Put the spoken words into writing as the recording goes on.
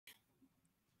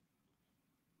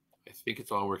I think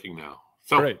it's all working now.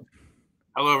 So, Great.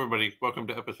 Hello, everybody. Welcome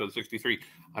to episode 63.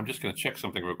 I'm just going to check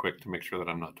something real quick to make sure that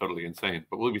I'm not totally insane.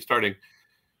 But we'll be starting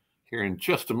here in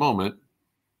just a moment.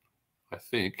 I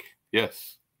think,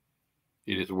 yes,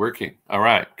 it is working. All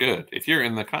right, good. If you're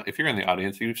in the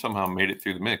audience, you somehow made it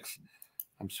through the mix.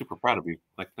 I'm super proud of you.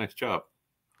 Nice job.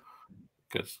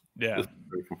 Because this is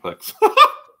very complex.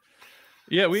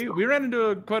 Yeah, we ran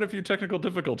into quite a few technical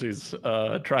difficulties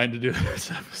trying to do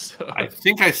this episode. I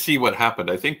think I see what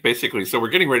happened. I think basically, so we're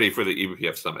getting ready for the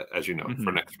eBPF Summit, as you know,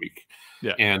 for next week.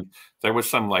 Yeah. And there was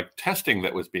some testing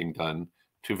that was being done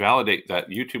to validate that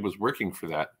YouTube was working for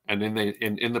that. And then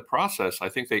in the process, I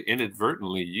think they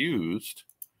inadvertently used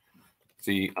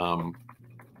the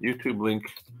YouTube link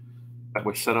that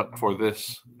was set up for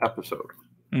this episode.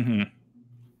 And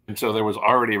so there was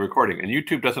already a recording, and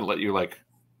YouTube doesn't let you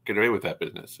get away with that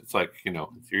business. It's you're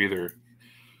either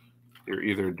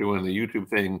doing the YouTube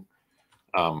thing.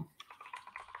 What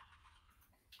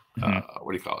do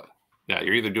you call it? Yeah,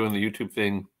 you're either doing the YouTube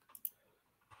thing.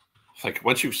 It's like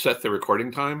once you've set the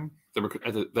recording time,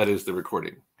 that is the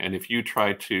recording. And if you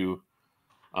try to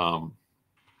grab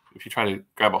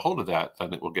a hold of that,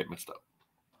 then it will get messed up.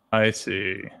 I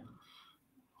see.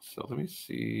 So let me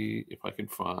see if I can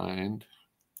find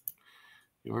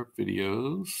your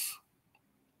videos.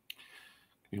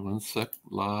 Give me one sec.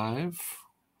 Live.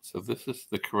 So this is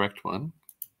the correct one.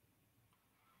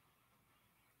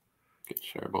 Get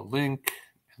shareable link,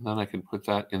 and then I can put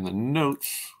that in the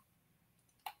notes.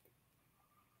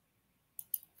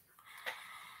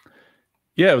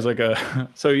 Yeah, it was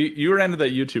so you ran into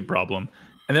that YouTube problem,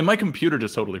 and then my computer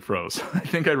just totally froze. I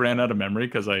think I ran out of memory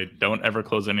because I don't ever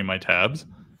close any of my tabs.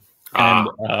 And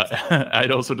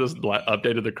I'd also just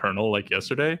updated the kernel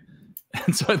yesterday.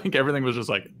 And so I think everything was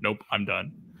just nope, I'm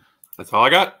done. That's all I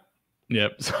got.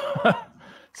 Yep.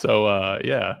 So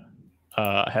yeah,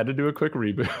 I had to do a quick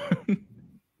reboot.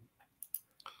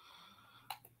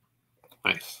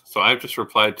 Nice. So I've just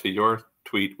replied to your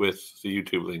tweet with the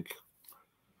YouTube link.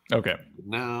 Okay.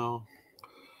 Now,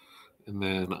 and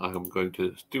then I'm going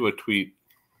to do a tweet,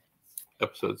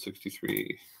 episode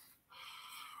 63.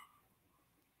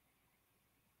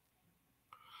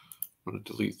 I'm going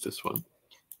to delete this one.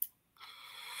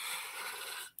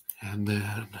 And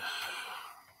then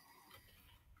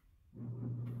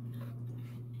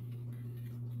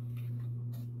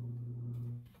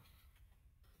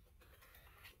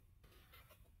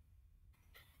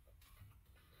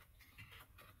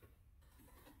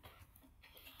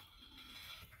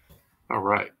all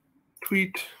right,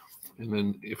 tweet, and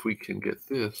then if we can get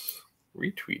this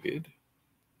retweeted.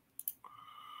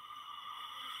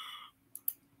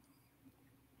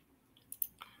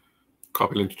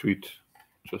 Copy link to tweet.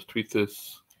 Just tweet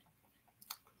this.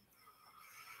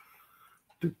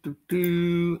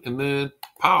 And then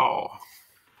pow.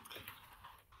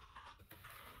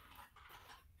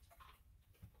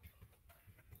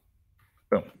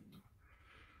 Boom.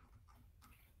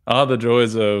 The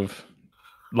joys of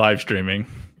live streaming.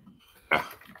 Yeah.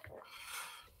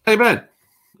 Hey, Ben.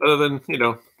 Other than,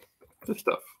 this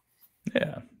stuff.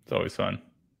 Yeah, it's always fun.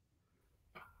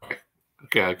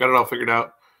 Okay, I got it all figured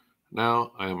out.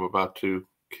 Now I am about to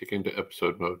kick into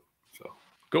episode mode. So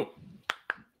go.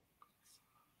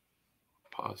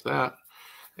 Pause that.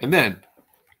 And then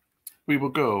we will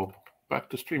go back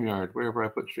to StreamYard. Wherever I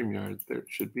put StreamYard, there it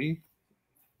should be.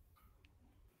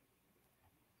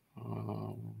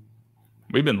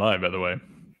 We've been live, by the way.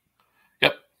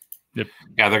 Yep.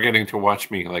 Yeah, they're getting to watch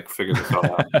me figure this all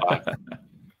out live.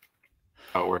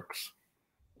 How it works.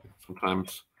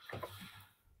 Sometimes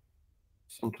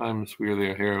we're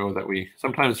the hero that we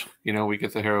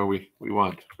get the hero we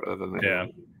want rather than the hero.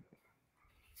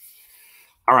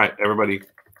 All right, everybody.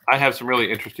 I have some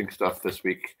really interesting stuff this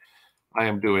week. I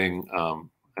am doing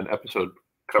an episode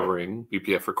covering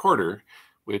BPF Recorder,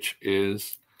 which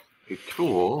is a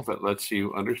tool that lets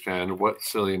you understand what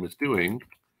Cilium is doing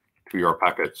to your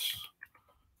packets.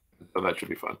 So that should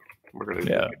be fun. We're going to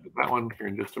get to that one here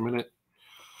in just a minute.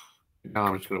 Now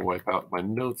I'm just going to wipe out my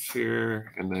notes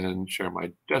here and then share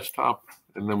my desktop,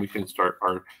 and then we can start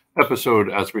our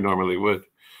episode as we normally would.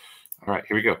 All right,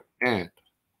 here we go. And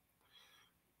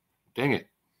dang it,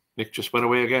 Nick just went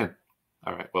away again.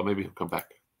 All right, well, maybe he'll come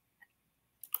back.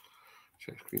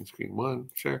 Share screen one,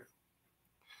 share.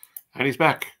 And he's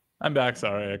back. I'm back.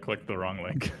 Sorry, I clicked the wrong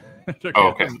link.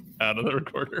 Okay. Out of the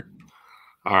recorder.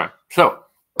 All right, so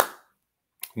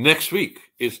next week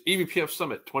is eBPF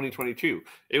Summit 2022.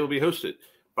 It will be hosted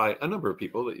by a number of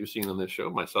people that you've seen on this show.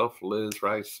 Myself, Liz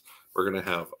Rice. We're going to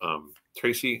have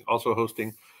Tracy also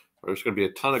hosting. There's going to be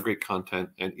a ton of great content.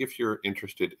 And if you're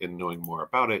interested in knowing more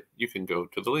about it, you can go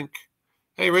to the link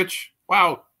Hey, Rich.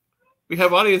 Wow. We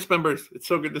have audience members. It's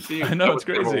so good to see you. I know, it's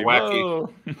crazy.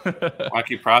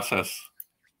 Wacky process.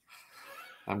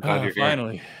 I'm glad you're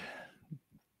finally. here.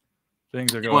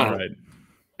 Things are going right.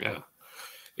 Yeah.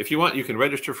 If you want, you can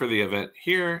register for the event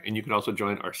here, and you can also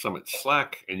join our Summit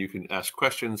Slack, and you can ask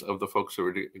questions of the folks who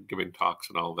are giving talks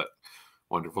and all that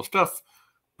wonderful stuff.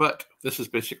 But this is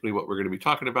basically what we're going to be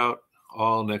talking about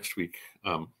all next week.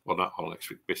 Well, not all next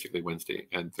week, basically Wednesday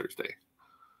and Thursday.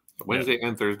 So Wednesday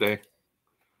and Thursday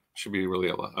should be really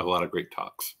a lot of great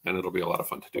talks, and it'll be a lot of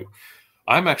fun to do.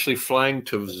 I'm actually flying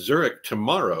to Zurich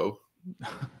tomorrow.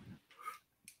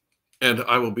 And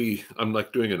I'm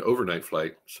like doing an overnight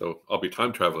flight, so I'll be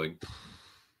time traveling.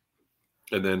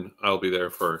 And then I'll be there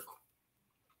for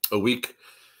a week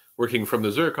working from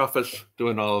the Zurich office,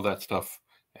 doing all of that stuff.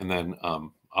 And then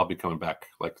I'll be coming back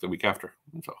like the week after.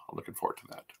 And so I'm looking forward to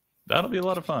that. That'll be a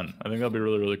lot of fun. I think that'll be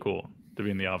really, really cool to be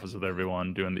in the office with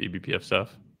everyone doing the eBPF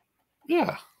stuff.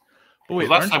 Yeah. But wait,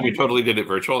 last time we totally did it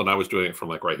virtual, and I was doing it from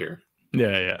like right here.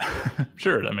 Yeah.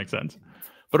 Sure, that makes sense.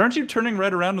 But aren't you turning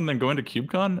right around and then going to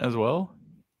KubeCon as well?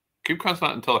 KubeCon's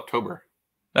not until October.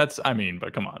 But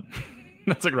come on.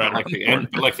 That's like right like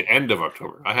the end of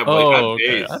October. I have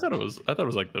okay. I thought it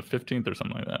was like the 15th or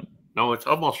something like that. No, it's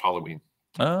almost Halloween.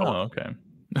 Oh, okay.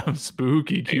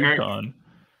 Spooky KubeCon.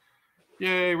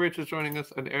 Yay, Rich is joining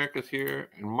us, and Eric is here,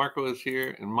 and Marco is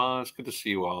here, and Maz. Good to see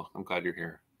you all. I'm glad you're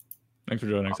here. Thanks for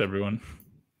joining us, everyone.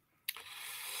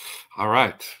 All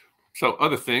right. So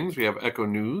other things, we have Echo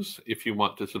News. If you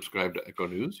want to subscribe to Echo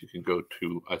News, you can go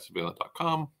to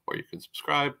isurveillance.com, or you can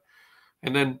subscribe.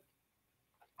 And then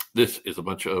this is a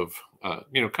bunch of,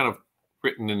 kind of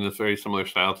written in this very similar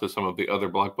style to some of the other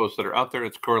blog posts that are out there.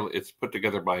 It's put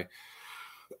together by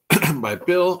by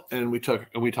Bill, and we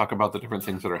talk about the different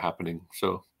things that are happening.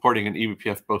 So porting an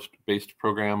eBPF-based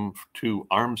program to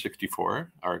ARM64,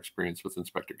 our experience with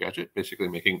Inspector Gadget, basically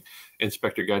making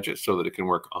Inspector Gadget so that it can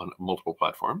work on multiple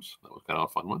platforms. That was kind of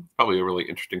a fun one. Probably a really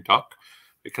interesting talk,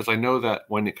 because I know that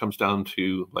when it comes down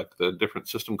to like the different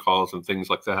system calls and things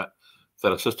like that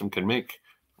a system can make,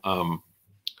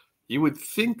 you would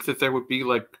think that there would be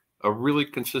like a really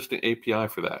consistent API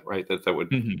for that, right? That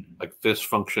would like this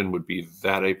function would be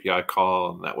that API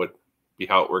call, and that would be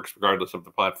how it works regardless of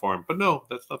the platform. But no,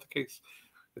 that's not the case.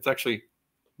 It's actually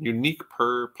unique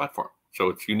per platform. So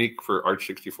it's unique for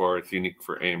Arch64, it's unique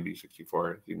for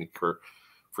AMD64, it's unique for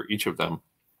each of them.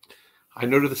 I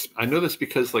know this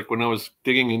because like when I was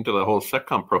digging into the whole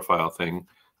seccomp profile thing,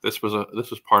 this was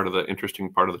part of the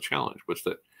interesting part of the challenge, was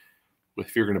that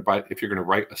if you're going to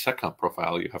write a seccomp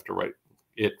profile, you have to write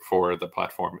it for the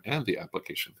platform and the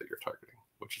application that you're targeting,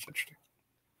 which is interesting.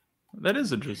 That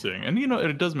is interesting. And,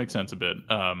 it does make sense a bit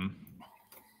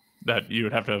that you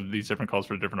would have to have these different calls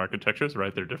for different architectures,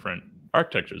 right? They're different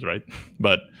architectures, right?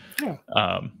 But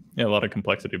a lot of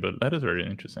complexity, but that is very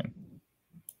interesting.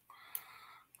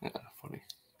 Yeah, funny.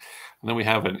 And then we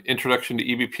have an introduction to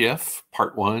eBPF,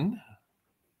 part 1.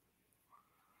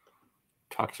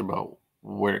 Talks about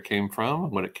where it came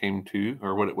from, what it came to,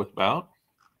 or what it was about.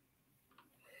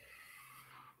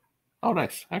 Oh,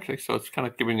 nice. Actually, so it's kind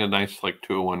of giving a nice like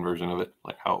 201 version of it,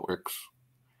 like how it works.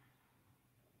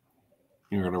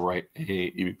 You're going to write a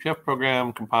eBPF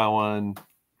program, compile one,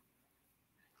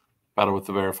 battle with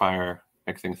the verifier,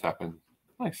 make things happen.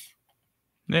 Nice.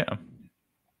 Yeah.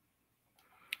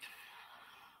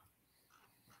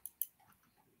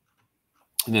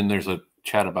 And then there's a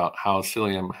chat about how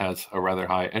Cilium has a rather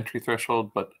high entry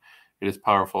threshold, but it is a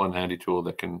powerful and handy tool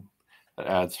that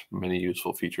adds many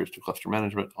useful features to cluster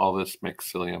management. All this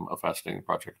makes Cilium a fascinating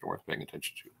project and worth paying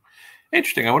attention to.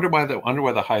 Interesting. I wonder why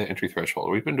the high entry threshold.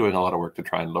 We've been doing a lot of work to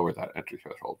try and lower that entry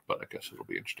threshold, but I guess it'll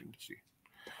be interesting to see.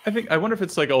 I wonder if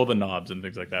it's like all the knobs and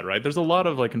things like that, right? There's a lot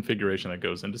of like configuration that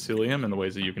goes into Cilium and the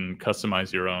ways that you can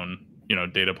customize your own,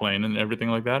 data plane and everything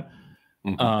like that.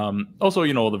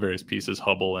 Also, all the various pieces,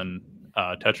 Hubble and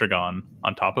Tetragon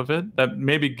on top of it, that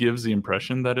maybe gives the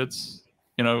impression that it's,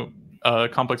 a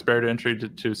complex barrier to entry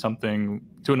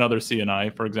to another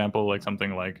CNI, for example, like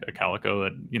something like a Calico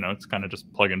that, it's kind of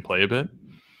just plug and play a bit.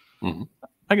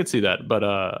 I could see that. But,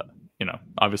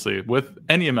 obviously with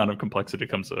any amount of complexity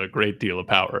comes a great deal of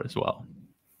power as well.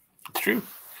 It's true.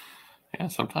 Yeah,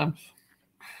 sometimes.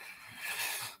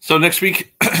 So next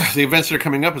week, the events that are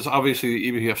coming up is obviously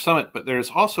the eBPF Summit, but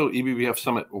there's also eBPF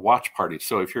Summit watch parties.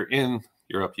 So if you're in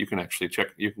Europe, you can actually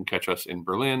catch us in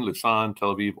Berlin, Lausanne,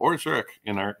 Tel Aviv, or Zurich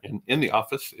in the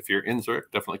office. If you're in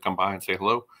Zurich, definitely come by and say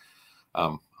hello.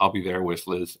 I'll be there with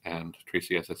Liz and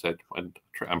Tracy, as I said, and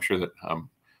I'm sure that a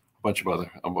bunch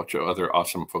of other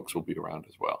awesome folks will be around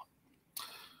as well.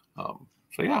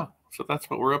 So that's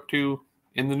what we're up to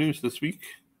in the news this week.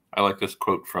 I like this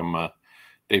quote from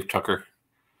Dave Tucker.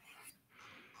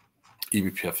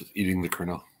 eBPF is eating the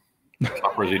kernel.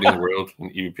 Software is eating the world,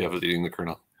 and eBPF is eating the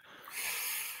kernel.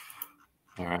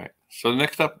 All right. So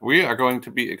next up, we are going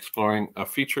to be exploring a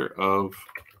feature of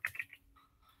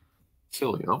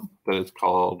Cilium that is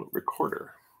called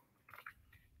Recorder.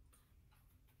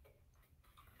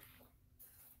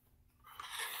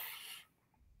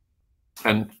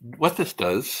 And what this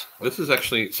does, this is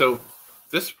actually, so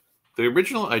this, the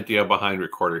original idea behind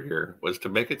Recorder here was to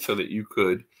make it so that you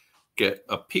could get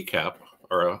a PCAP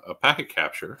or a packet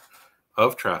capture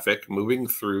of traffic moving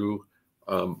through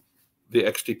the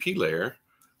XDP layer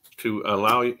to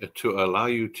allow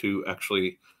you to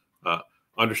actually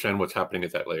understand what's happening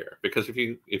at that layer. Because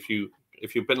if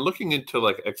you've been looking into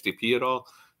like XDP at all,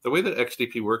 the way that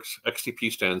XDP works,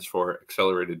 XDP stands for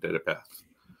Accelerated Data Path.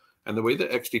 And the way that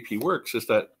XDP works is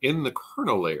that in the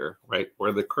kernel layer, right,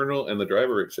 where the kernel and the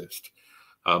driver exist,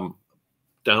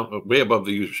 down way above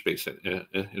the user space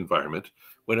environment,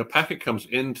 when a packet comes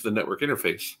into the network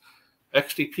interface,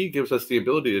 XDP gives us the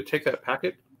ability to take that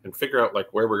packet and figure out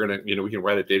like where we're going to, we can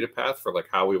write a data path for like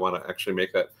how we want to actually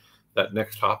make that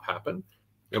next hop happen.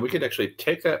 And we can actually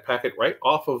take that packet right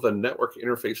off of the network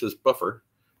interface's buffer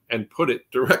and put it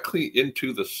directly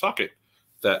into the socket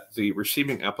that the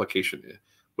receiving application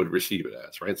would receive it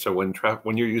as, right? So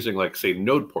when you're using like say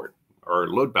node port or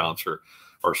load balancer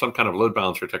or some kind of load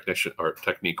balancer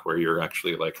technique where you're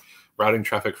actually like routing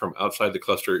traffic from outside the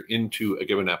cluster into a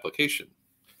given application,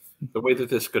 the way that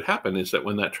this could happen is that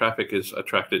when that traffic is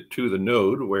attracted to the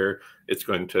node where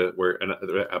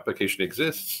the application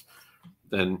exists,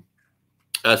 then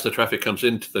as the traffic comes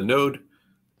into the node,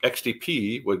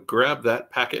 XDP would grab that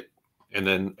packet and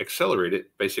then accelerate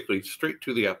it basically straight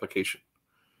to the application,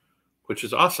 which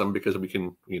is awesome because we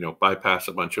can, bypass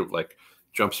a bunch of like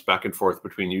jumps back and forth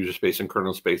between user space and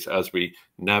kernel space as we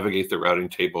navigate the routing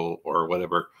table or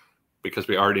whatever, because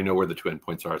we already know where the two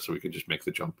endpoints are. So we can just make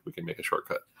the jump. We can make a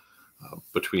shortcut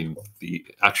between the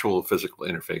actual physical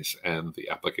interface and the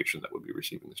application that would be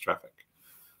receiving this traffic.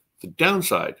 The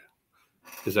downside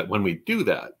is that when we do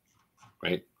that,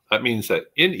 right, that means that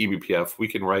in eBPF, we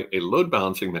can write a load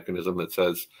balancing mechanism that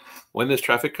says when this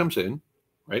traffic comes in,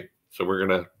 right, so we're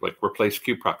going to like replace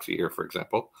kubeproxy here, for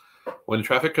example. When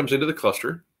traffic comes into the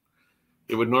cluster,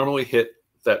 it would normally hit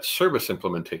that service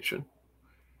implementation.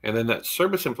 And then that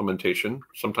service implementation,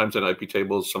 sometimes in IP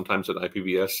tables, sometimes in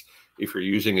IPVS, if you're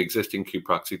using existing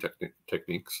kubeproxy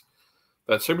techniques,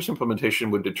 that service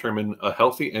implementation would determine a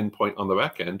healthy endpoint on the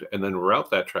back end and then route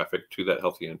that traffic to that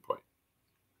healthy endpoint.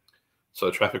 So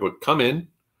the traffic would come in,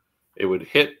 it would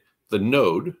hit the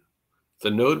node.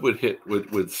 The node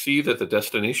would see that the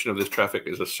destination of this traffic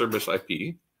is a service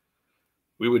IP.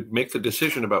 We would make the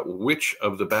decision about which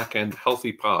of the backend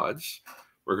healthy pods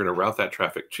we're going to route that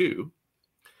traffic to.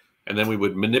 And then we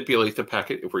would manipulate the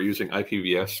packet. If we're using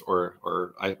IPVS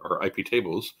or IP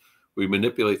tables, we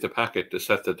manipulate the packet to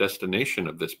set the destination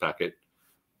of this packet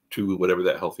to whatever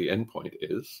that healthy endpoint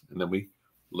is. And then we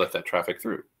let that traffic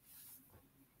through.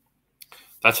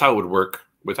 That's how it would work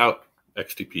without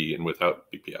XDP and without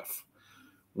BPF.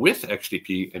 With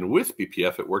XDP and with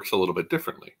BPF, it works a little bit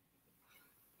differently.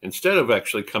 Instead of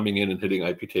actually coming in and hitting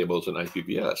IP tables and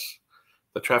IPVS,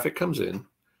 the traffic comes in.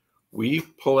 We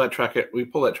pull that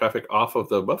traffic off of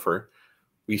the buffer.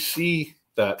 We see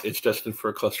that it's destined for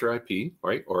a cluster IP,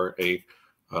 right, or a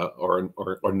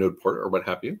node port or what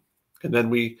have you, and then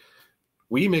we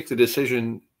make the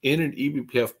decision in an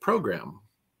eBPF program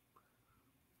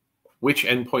which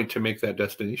endpoint to make that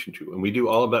destination to, and we do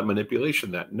all of that manipulation,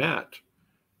 that NAT,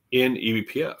 in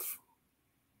eBPF,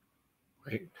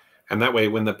 right? And that way,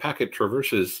 when the packet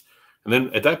traverses, and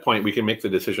then at that point, we can make the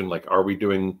decision like, are we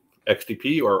doing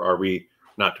XDP or are we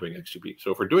not doing XDP? So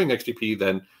if we're doing XDP,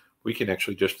 then we can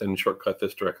actually just then shortcut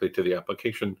this directly to the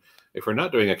application. If we're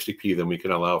not doing XDP, then we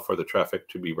can allow for the traffic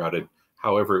to be routed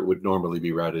however it would normally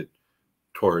be routed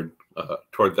toward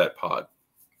that pod.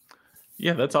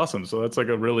 Yeah, that's awesome. So that's like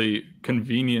a really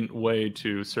convenient way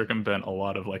to circumvent a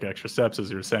lot of like extra steps, as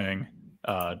you're saying,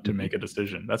 to make a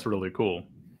decision. That's really cool.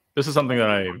 This is something that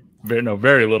I know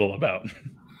very little about.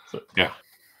 So. Yeah.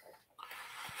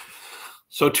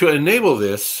 So to enable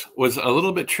this was a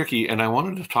little bit tricky, and I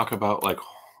wanted to talk about like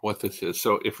what this is.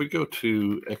 So if we go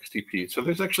to XDP, so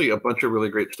there's actually a bunch of really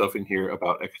great stuff in here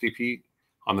about XDP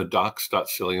on the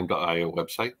docs.cilium.io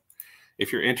website.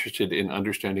 If you're interested in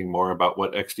understanding more about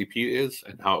what XDP is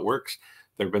and how it works,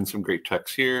 there have been some great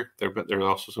texts here. There are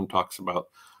also some talks about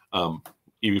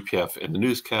eBPF in the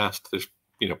newscast. There's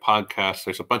podcasts.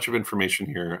 There's a bunch of information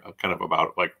here kind of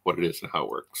about like what it is and how it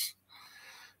works.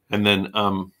 And then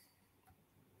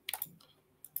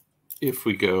if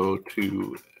we go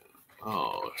to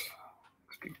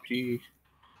XDP,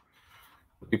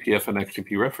 BPF and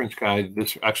XDP reference guide,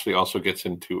 this actually also gets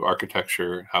into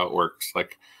architecture, how it works,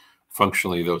 like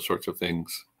functionally, those sorts of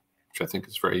things, which I think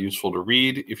is very useful to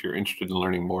read if you're interested in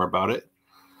learning more about it.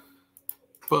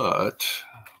 But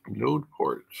node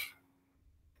port.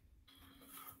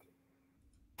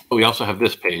 We also have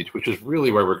this page, which is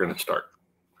really where we're going to start,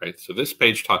 right? So this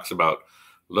page talks about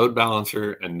load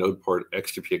balancer and node port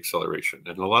XDP acceleration.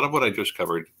 And a lot of what I just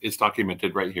covered is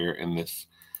documented right here in this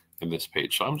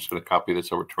page. So I'm just going to copy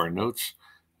this over to our notes,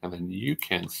 and then you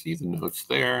can see the notes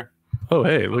there. Oh,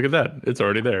 hey, look at that. It's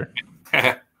already there.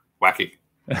 Wacky.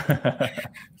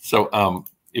 So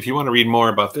if you want to read more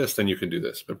about this, then you can do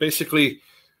this. But basically,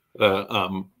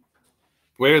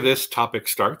 where this topic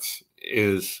starts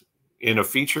is in a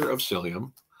feature of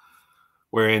Cilium,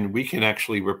 wherein we can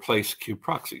actually replace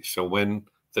kubeproxy. So when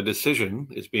the decision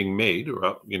is being made,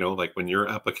 or like when your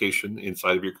application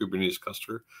inside of your Kubernetes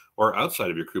cluster or outside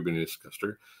of your Kubernetes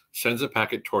cluster sends a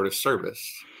packet toward a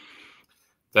service,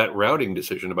 that routing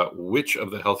decision about which of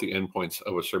the healthy endpoints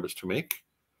of a service to make,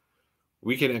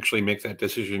 we can actually make that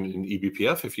decision in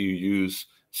eBPF if you use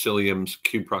Cilium's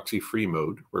kubeproxy free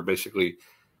mode, where basically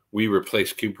we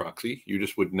replace kubeproxy. You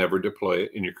just would never deploy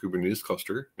it in your Kubernetes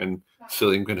cluster, and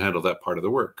Cilium can handle that part of the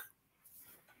work.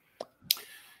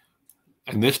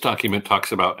 And this document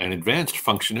talks about an advanced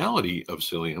functionality of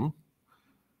Cilium.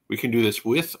 We can do this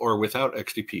with or without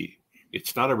XDP.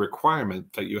 It's not a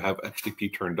requirement that you have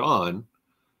XDP turned on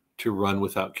to run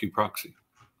without kubeproxy,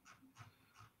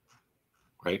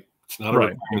 right? It's not a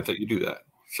requirement that you do that.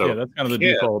 So yeah, that's kind of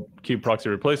the default kubeproxy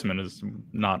replacement is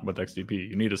not with XDP.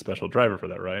 You need a special driver for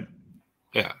that, right?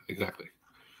 Yeah, exactly.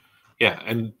 Yeah,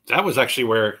 and that was actually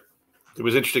where it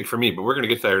was interesting for me, but we're going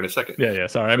to get there in a second. Yeah.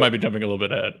 Sorry, I might be jumping a little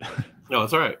bit ahead. No,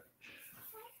 it's all right.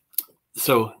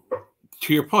 So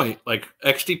to your point, like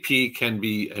XDP can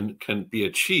be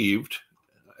achieved.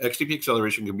 XDP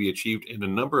acceleration can be achieved in a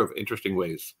number of interesting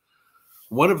ways.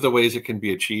 One of the ways it can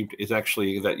be achieved is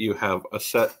actually that you have a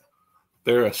set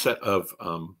of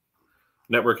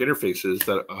network interfaces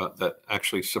that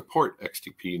actually support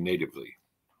XDP natively.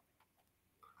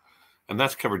 And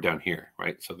that's covered down here,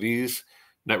 right? So these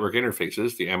network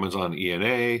interfaces, the Amazon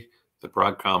ENA, the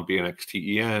Broadcom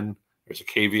BNX-TEN, there's a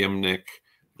KVM NIC,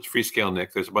 there's Freescale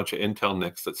NIC, there's a bunch of Intel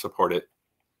NICs that support it.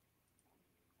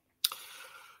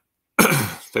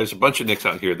 There's a bunch of NICs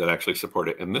out here that actually support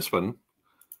it. And this one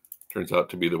turns out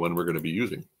to be the one we're going to be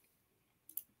using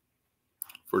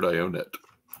for IONet.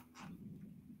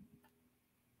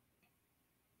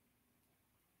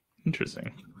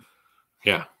 Interesting.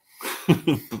 Yeah.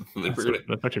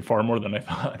 That's actually far more than I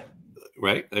thought.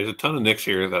 Right. There's a ton of NICs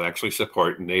here that actually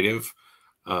support native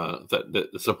that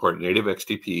support native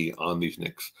XDP on these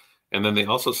NICs. And then they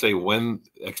also say when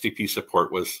XDP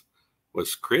support was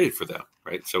created for them,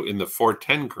 right? So in the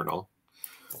 4.10 kernel,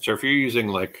 so if you're using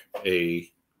like a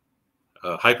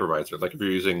hypervisor, like if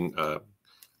you're using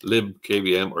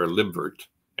libkvm or libvirt,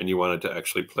 and you wanted to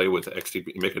actually play with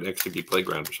XDP, make an XDP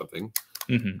playground or something,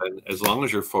 and as long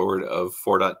as you're forward of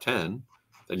 4.10,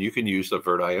 then you can use the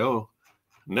VirtIO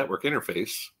network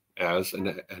interface as a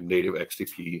native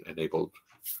XDP enabled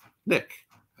NIC.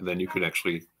 And then you can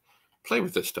actually play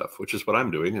with this stuff, which is what I'm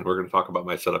doing. And we're going to talk about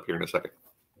my setup here in a second.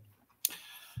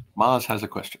 Maz has a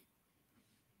question.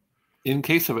 In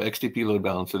case of an XDP load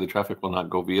balancer, the traffic will not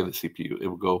go via the CPU. It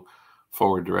will go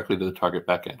forward directly to the target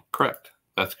backend. Correct.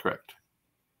 That's correct.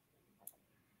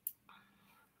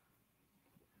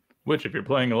 Which, if you're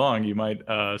playing along, you might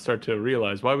start to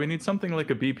realize why we need something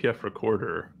like a BPF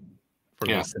recorder for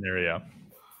this scenario.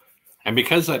 And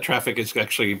because that traffic is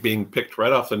actually being picked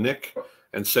right off the NIC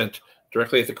and sent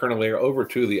directly at the kernel layer over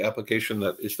to the application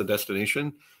that is the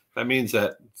destination, that means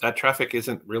that that traffic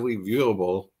isn't really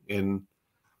viewable in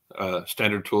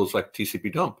standard tools like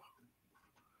TCP dump.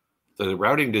 The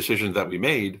routing decisions that we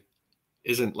made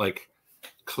isn't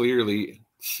clearly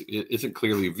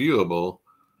viewable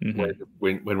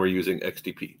when we're using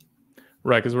XDP.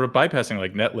 Right, because we're bypassing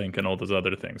like Netlink and all those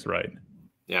other things, right?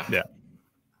 Yeah. Yeah.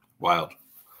 Wild.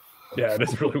 Yeah,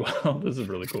 this is really wild. This is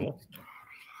really cool.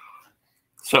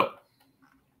 So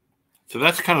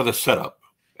that's kind of the setup.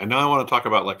 And now I want to talk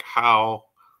about like how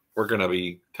we're going to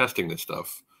be testing this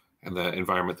stuff and the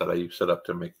environment that I set up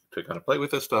to kind of play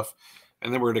with this stuff.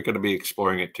 And then we're going to be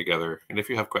exploring it together. And if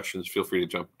you have questions, feel free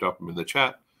to drop them in the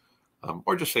chat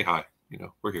or just say hi.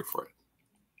 We're here for it.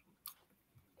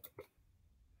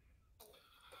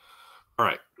 All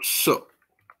right. So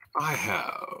I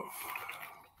have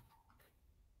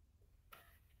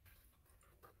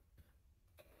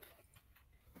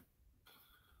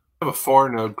have a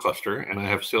 4-node cluster, and I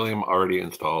have Cilium already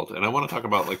installed. And I want to talk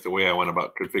about like the way I went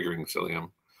about configuring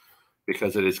Cilium,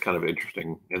 because it is kind of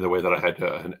interesting in the way that I had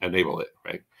to enable it,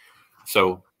 right?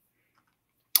 So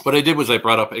what I did was I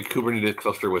brought up a Kubernetes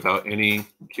cluster without any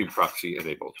kubeproxy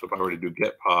enabled. So if I were to do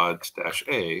get pods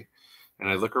 -a, and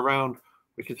I look around,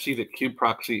 we can see that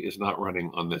kubeproxy is not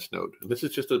running on this node. And this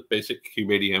is just a basic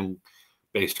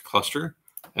kubeADM-based cluster,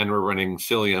 and we're running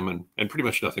Cilium and pretty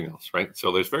much nothing else, right?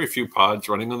 So there's very few pods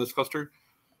running on this cluster.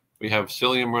 We have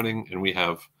Cilium running, and we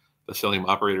have the Cilium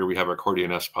operator. We have our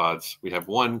Accordion S pods. We have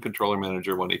one controller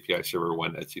manager, one API server,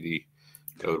 one etcd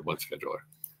node, one scheduler.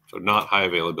 So not high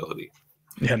availability.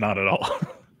 Yeah, not at all.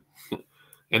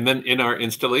 And then in our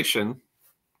installation,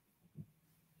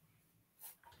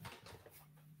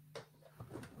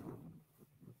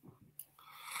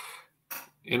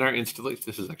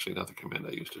 this is actually not the command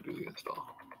I used to do the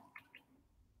install.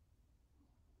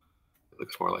 It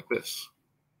looks more like this.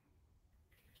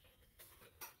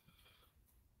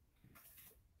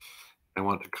 I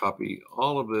want to copy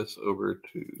all of this over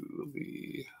to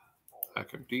the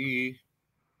HackMD.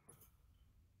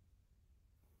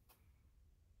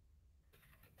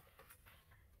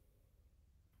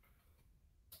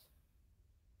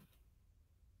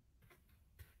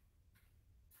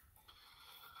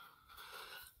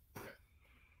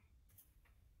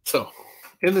 So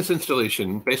in this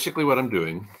installation, basically what I'm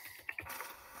doing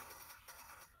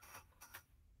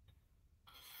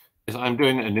is I'm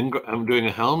doing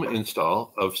a Helm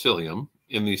install of Cilium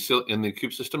in the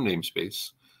kubesystem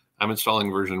namespace. I'm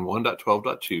installing version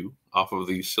 1.12.2 off of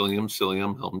the Cilium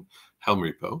Helm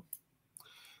repo.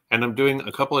 And I'm doing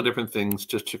a couple of different things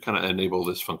just to kind of enable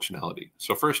this functionality.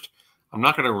 So first, I'm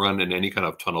not going to run in any kind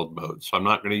of tunneled mode. So I'm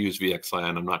not going to use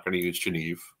VXLAN. I'm not going to use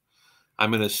Geneve. I'm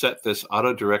going to set this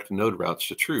auto direct node routes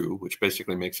to true, which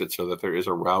basically makes it so that there is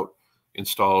a route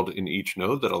installed in each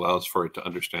node that allows for it to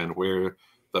understand where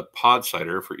the pod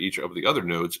CIDR for each of the other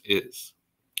nodes is.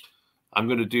 I'm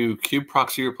going to do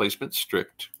kubeproxy replacement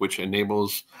strict, which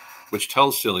tells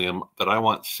Cilium that I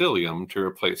want Cilium to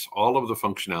replace all of the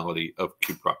functionality of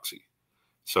kubeproxy.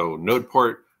 So node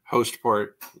port, host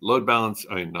port, load balance,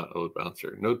 not load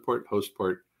balancer, node port, host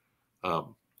port,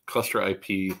 cluster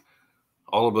IP,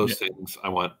 all of those things. I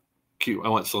want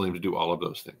Cilium to do all of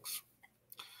those things.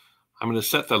 I'm going to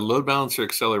set the load balancer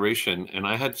acceleration, and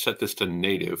I had set this to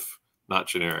native, not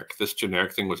generic. This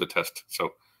generic thing was a test,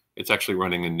 so it's actually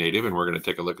running in native, and we're going to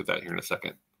take a look at that here in a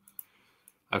second.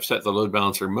 I've set the load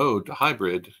balancer mode to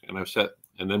hybrid,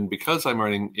 and then because I'm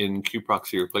running in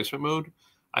kubeproxy replacement mode,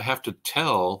 I have to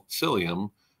tell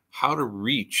Cilium how to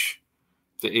reach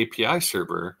the API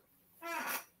server,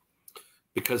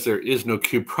 because there is no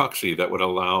kubeproxy that would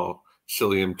allow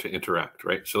Cilium to interact,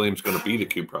 right? Cilium's going to be the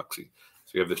kubeproxy.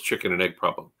 So you have this chicken and egg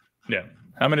problem. Yeah.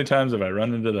 How many times have I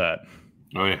run into that?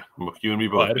 Oh, yeah. You and me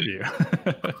both. Quite a few.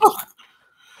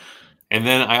 And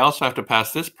then I also have to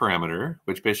pass this parameter,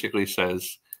 which basically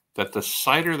says that the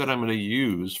CIDR that I'm going to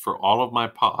use for all of my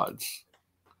pods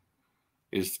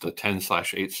is the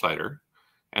 10/8 CIDR.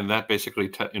 And that basically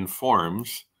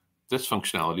informs this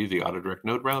functionality, the auto direct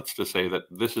node routes, to say that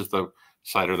this is the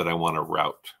CIDR that I want to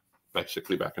route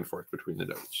basically back and forth between the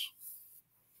nodes.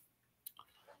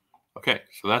 Okay,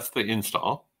 so that's the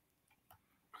install.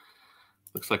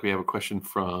 Looks like we have a question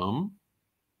from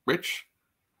Rich.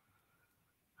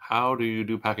 How do you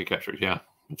do packet captures? Yeah,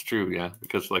 it's true. Yeah,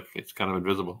 because like it's kind of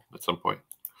invisible at some point.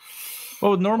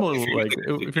 Well, normally,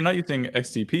 if you're not using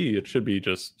XDP, it should be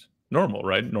just normal,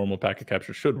 right? Normal packet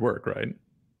capture should work, right?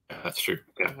 Yeah, that's true.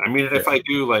 Yeah, I mean, if I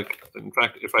do in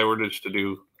fact, if I were just to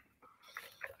do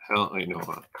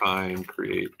kind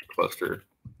create cluster,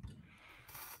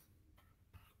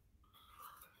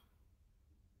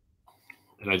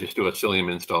 and I just do a Cilium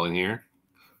install in here,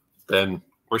 then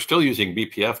we're still using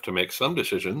BPF to make some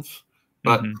decisions,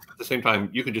 but at the same time,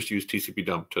 you can just use TCP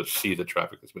dump to see the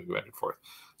traffic that's moving back and forth.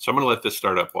 So I'm going to let this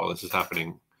start up while this is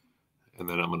happening, and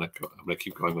then I'm going to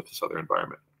keep going with this other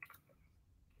environment.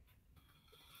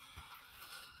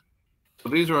 So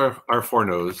these are our 4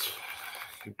 nodes.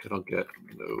 I'll get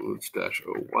nodes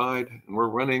 -o wide, and we're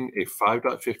running a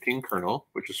 5.15 kernel,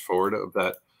 which is forward of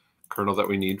that kernel that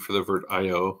we need for the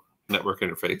VirtIO network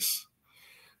interface.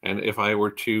 And if I were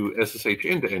to SSH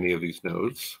into any of these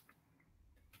nodes,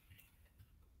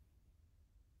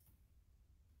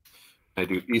 I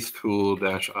do ethtool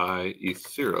 -I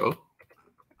eth0,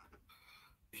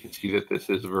 you can see that this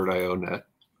is VirtIO net,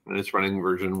 and it's running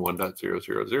version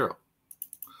 1.0.0.0,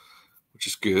 which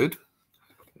is good.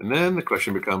 And then the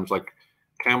question becomes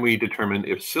can we determine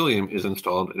if Cilium is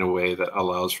installed in a way that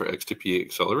allows for XTP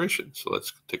acceleration? So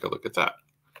let's take a look at that.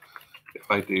 If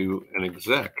I do an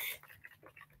exec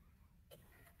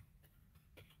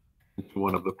to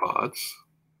one of the pods.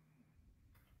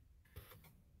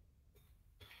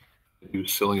 Do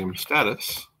Cilium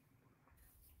status.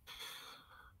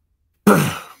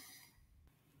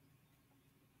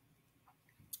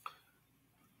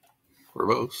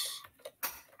 Verbose.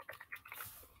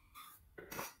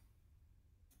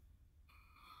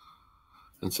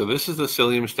 And so this is the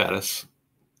Cilium status.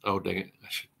 Oh, dang it.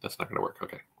 That's not going to work.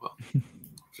 Okay, well,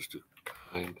 just do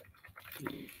kind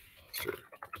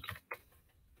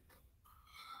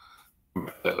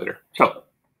that later. So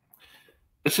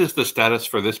this is the status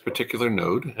for this particular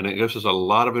node, and it gives us a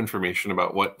lot of information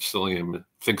about what Cilium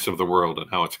thinks of the world and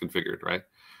how it's configured, right?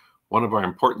 One of our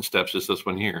important steps is this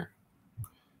one here.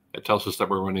 It tells us that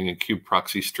we're running in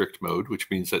kubeproxy strict mode, which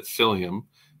means that Cilium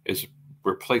is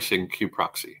replacing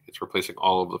kubeproxy. It's replacing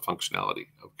all of the functionality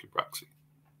of kubeproxy.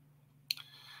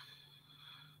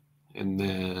 And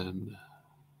then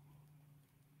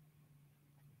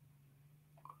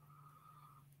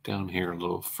down here a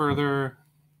little further,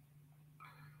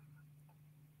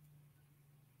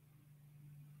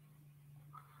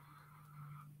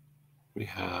 we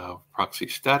have proxy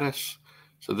status.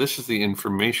 So this is the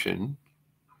information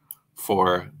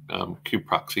for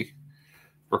kubeproxy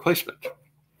replacement.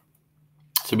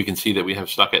 So we can see that we have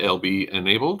socket LB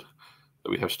enabled, that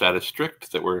we have status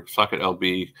strict, that we're socket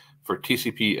LB for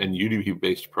TCP and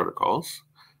UDP-based protocols.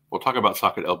 We'll talk about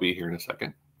socket LB here in a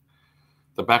second.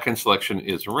 The backend selection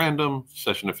is random,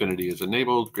 session affinity is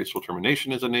enabled, graceful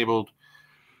termination is enabled,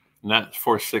 NAT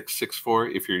 4664,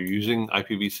 if you're using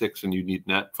IPv6 and you need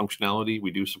NAT functionality,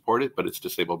 we do support it, but it's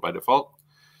disabled by default.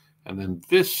 And then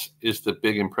this is the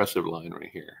big impressive line right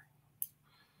here.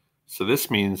 So this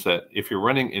means that if you're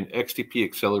running an XTP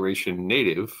acceleration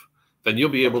native, then you'll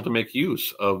be able to make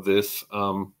use of this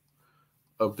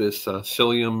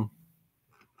Cilium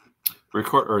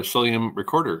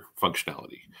recorder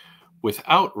functionality.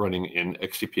 Without running in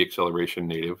XTP acceleration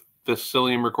native, this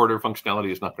Cilium recorder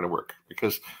functionality is not going to work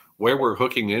because where we're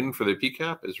hooking in for the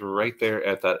PCAP is right there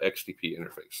at that XTP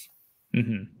interface.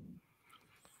 Mm-hmm.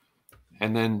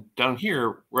 And then down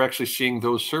here, we're actually seeing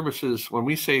those services. When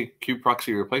we say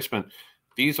kubeproxy replacement,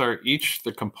 these are each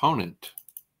the component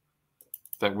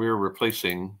that we're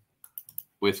replacing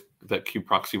with that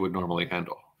kubeproxy would normally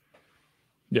handle.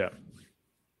 Yeah.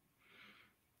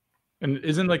 And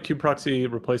isn't like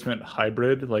kubeproxy replacement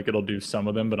hybrid? Like it'll do some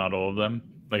of them, but not all of them.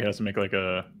 Like it has to make like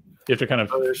you have to kind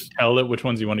of tell it which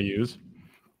ones you want to use.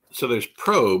 So there's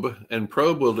probe, and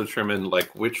probe will determine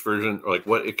like which version, or like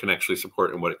what it can actually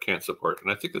support and what it can't support.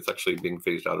 And I think that's actually being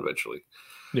phased out eventually.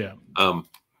 Yeah. And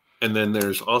then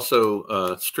there's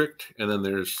also strict, and then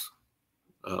there's,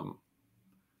 I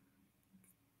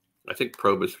think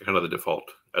probe is kind of the default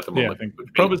at the moment. Yeah, I think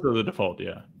probe is the default,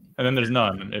 yeah. And then there's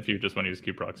none if you just want to use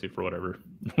kubeproxy for whatever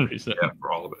reason. Yeah,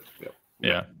 for all of it. Yeah.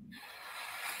 Yeah.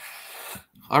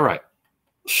 All right.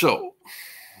 So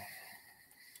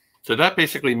that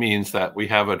basically means that we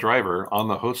have a driver on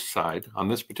the host side, on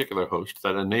this particular host,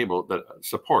 that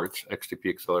supports XTP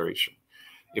acceleration.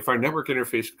 If our network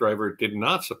interface driver did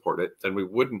not support it, then we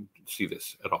wouldn't see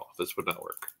this at all. This would not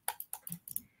work.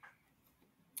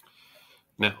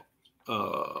 Now,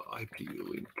 IP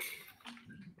link.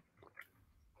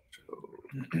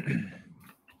 In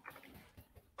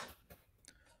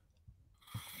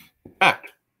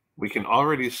fact, we can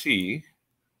already see,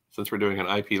 since we're doing an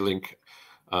IP link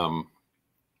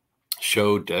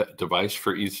show device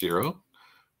for ETH0,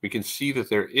 we can see that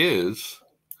there is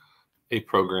a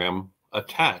program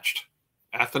attached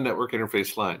at the network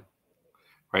interface line,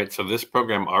 right? So this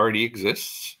program already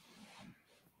exists.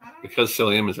 Because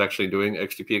Cilium is actually doing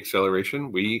XTP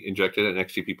acceleration, we injected an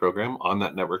XTP program on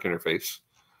that network interface.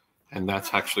 And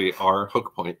that's actually our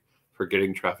hook point for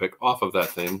getting traffic off of that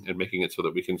thing and making it so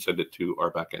that we can send it to our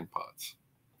backend pods.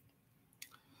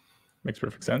 Makes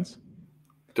perfect sense.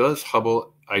 Does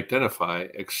Hubble identify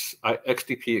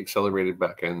XTP accelerated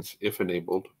backends if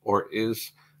enabled, or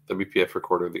is the BPF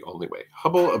recorder the only way?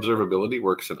 Hubble observability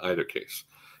works in either case,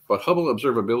 but Hubble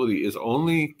observability is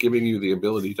only giving you the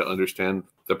ability to understand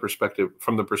the perspective,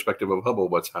 from the perspective of Hubble,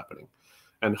 what's happening.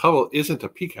 And Hubble isn't a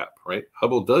PCAP, right?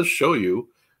 Hubble does show you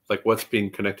like what's being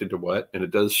connected to what, and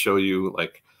it does show you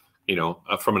like, you know,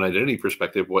 from an identity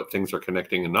perspective, what things are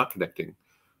connecting and not connecting,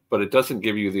 but it doesn't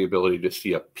give you the ability to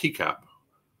see a PCAP.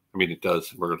 I mean, it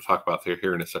does. We're going to talk about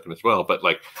here in a second as well. But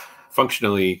like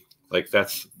functionally, like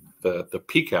that's the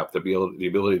PCAP, the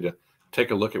ability to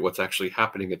take a look at what's actually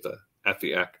happening at the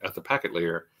packet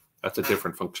layer. That's a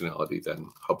different functionality than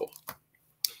Hubble.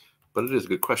 But it is a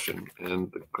good question,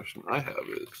 and the question I have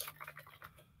is,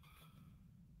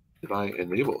 did I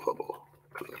enable Hubble?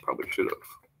 Because I probably should have.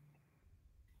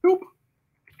 Nope.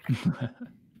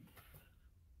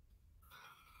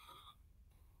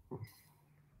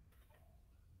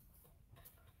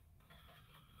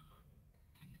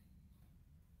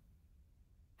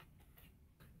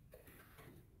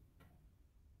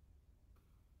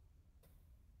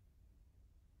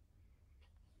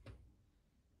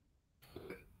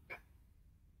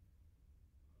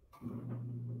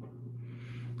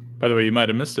 By the way, you might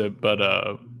have missed it,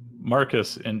 but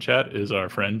Marcus in chat is our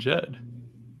friend Jed.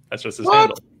 That's just his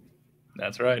handle.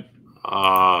 That's right.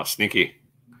 Ah, sneaky.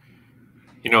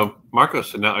 You know,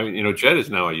 Marcos, now, you know, Jed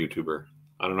is now a YouTuber.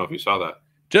 I don't know if you saw that.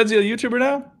 Jed's a YouTuber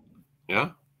now?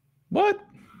 Yeah. What?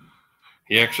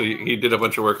 He did a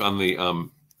bunch of work on the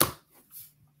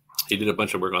he did a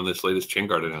bunch of work on this latest Chain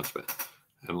Guard announcement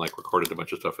and like recorded a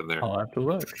bunch of stuff in there. I'll have to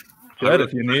look. Jed,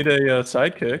 if you need a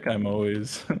sidekick, I'm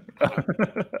always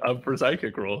up for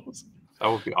sidekick roles. That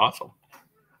would be awesome.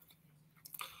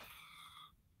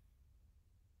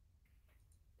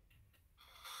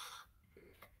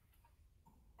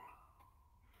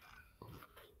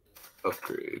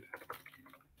 Upgrade.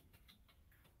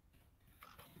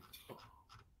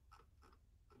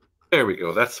 There we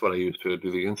go. That's what I use to do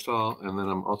the install. And then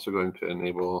I'm also going to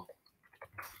enable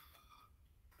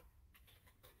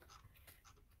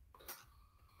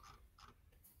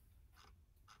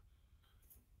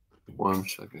one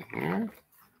second here.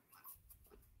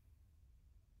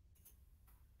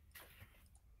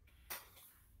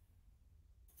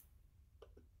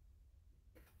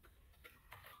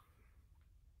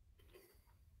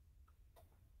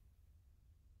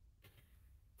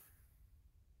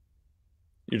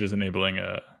 You're just enabling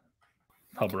a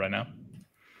hub right now?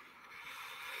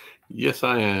 Yes,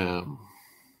 I am.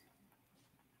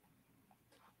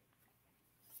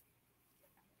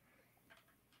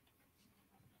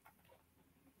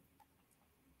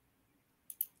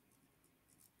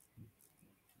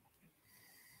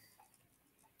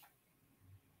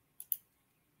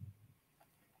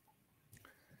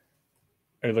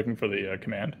 Are you looking for the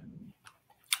command?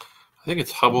 I think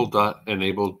it's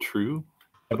hubble.enabled true.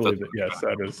 I believe that, yes,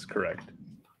 that is correct.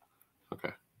 Okay.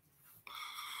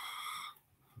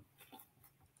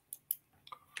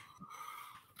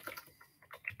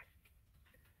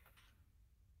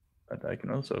 But I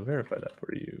can also verify that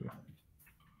for you.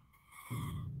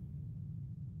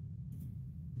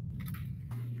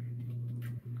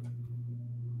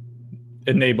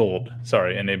 Enabled.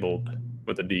 Sorry, enabled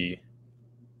with a D.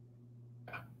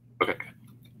 Okay.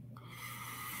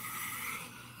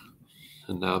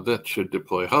 And now that should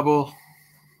deploy Hubble.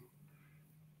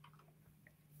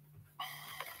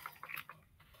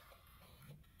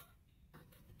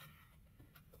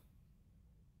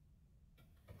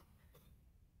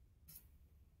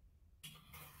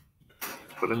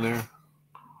 Put in there.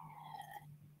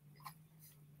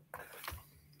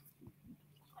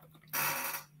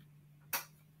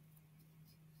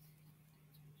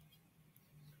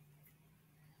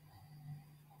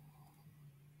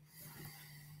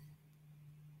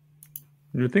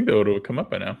 You would think that would come up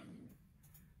by now.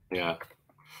 Yeah.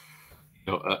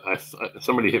 You know,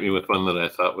 somebody hit me with one that I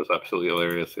thought was absolutely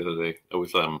hilarious the other day. It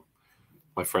was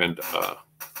my friend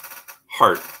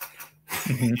Hart.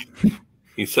 Mm-hmm.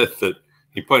 He said that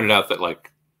he pointed out that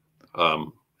like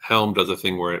Helm does a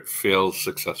thing where it fails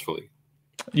successfully.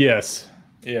 Yes.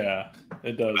 Yeah,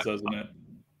 it does, doesn't it?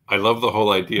 I love the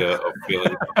whole idea of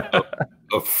failing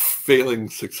of failing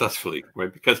successfully,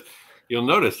 right? Because you'll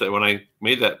notice that when I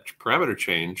made that parameter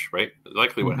change, right,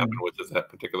 likely what happened was that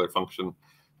particular function,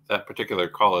 that particular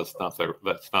call is not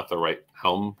that's not the right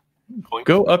Helm point.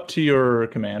 Go up to your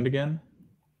command again.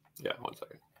 Yeah, 1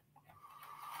 second.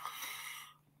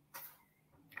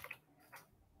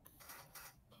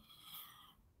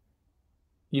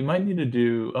 You might need to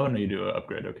do, oh no, you do an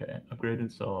upgrade, okay. Upgrade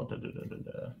install,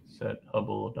 set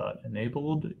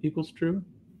hubble.enabled equals true.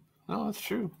 No, that's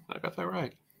true. I got that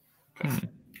right. Okay.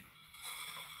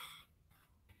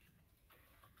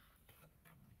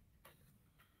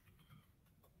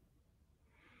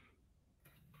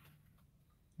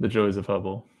 The joys of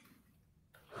Hubble.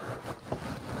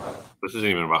 This isn't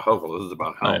even about Hubble. This is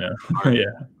about Helm. I know.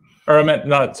 Yeah. Or I meant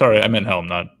I meant Helm,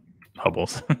 not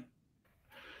Hubbles.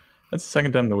 That's the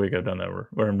second time in the week I've done that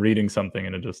where I'm reading something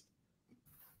and it just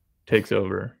takes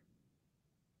over.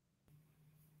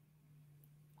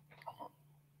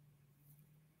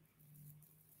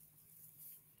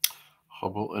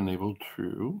 Hubble enabled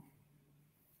true.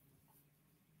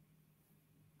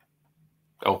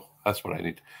 Oh, that's what I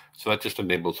need. So that just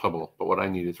enables Hubble, but what I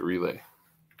need is a relay.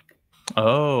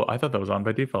 Oh, I thought that was on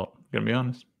by default. I'm gonna be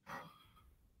honest.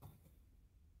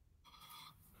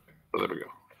 So there we go.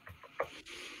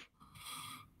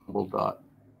 Hubble dot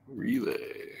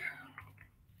relay.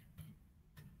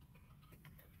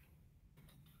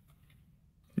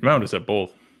 You might want to set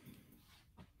both.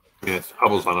 Yes,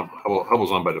 Hubble's on.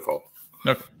 Hubble's on by default.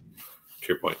 Okay. To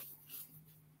your point.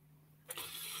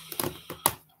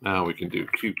 Now we can do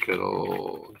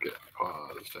kubectl get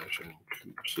pause -n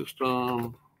kube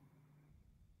system.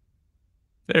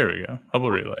 There we go.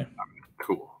 Hubble relay.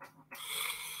 Cool.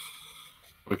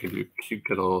 We can do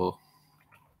kubectl.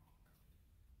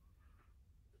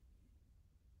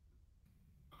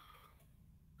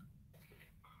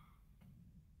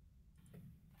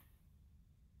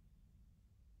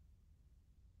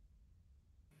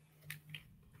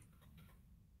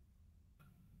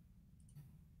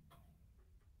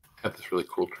 Have this really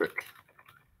cool trick.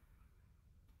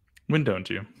 When don't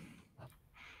you?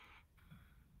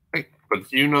 Right. But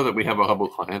do you know that we have a Hubble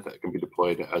client that can be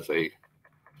deployed as a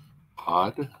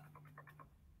pod?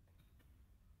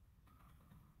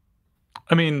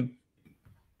 I mean,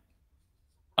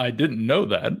 I didn't know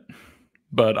that,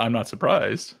 but I'm not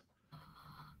surprised.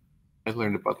 I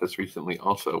learned about this recently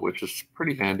also, which is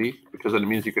pretty handy because then it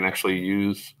means you can actually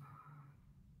use.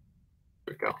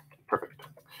 There we go. Perfect.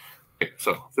 Okay,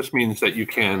 so this means that you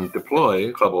can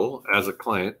deploy Hubble as a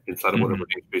client inside of whatever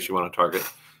namespace you want to target,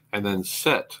 and then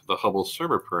set the Hubble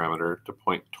server parameter to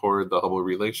point toward the Hubble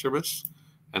relay service,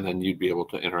 and then you'd be able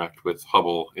to interact with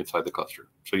Hubble inside the cluster.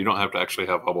 So you don't have to actually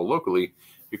have Hubble locally.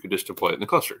 You could just deploy it in the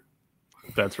cluster.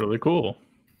 That's really cool.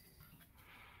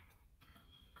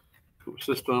 Cool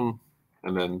system.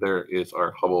 And then there is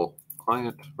our Hubble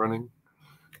client running.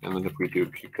 And then if we do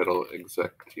kubectl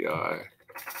exec ti -n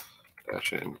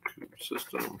kube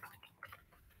system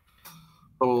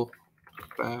Hubble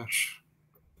bash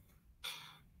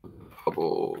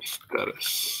Hubble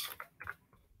status.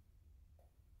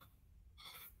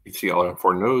 You see all our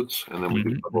 4 nodes, and then we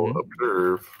do Hubble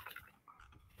observe.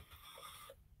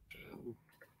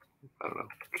 I don't know,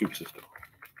 kube system.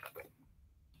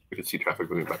 We can see traffic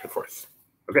moving back and forth.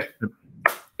 Okay.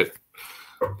 Good.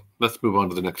 Let's move on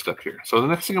to the next step here. So the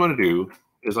next thing I'm going to do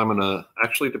is I'm going to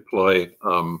actually deploy.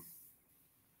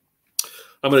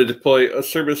 I'm going to deploy a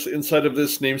service inside of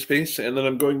this namespace, and then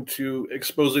I'm going to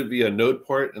expose it via node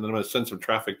port, and then I'm going to send some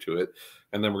traffic to it,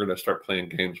 and then we're going to start playing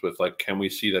games with, like, can we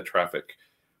see the traffic?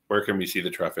 Where can we see the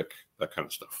traffic? That kind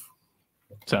of stuff.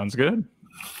 Sounds good.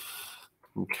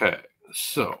 Okay.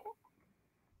 So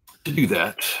to do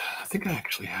that, I think I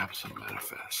actually have some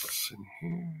manifests in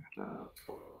here. No.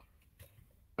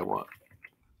 I want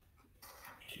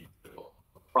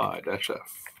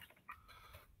apply-f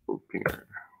opener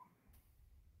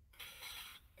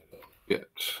get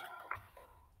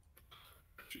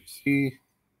gc.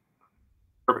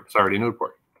 Perfect. It's already node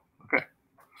port. Okay.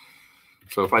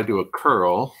 So if I do a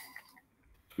curl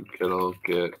kubectl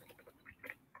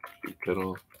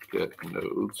get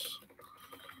nodes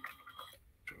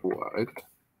wide.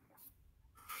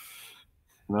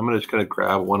 And I'm just going to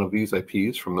grab one of these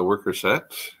IPs from the worker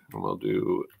set, and we'll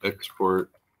do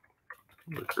export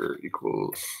worker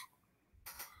equals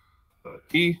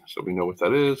IP, so we know what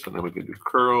that is, and then we can do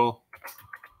curl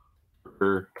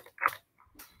worker,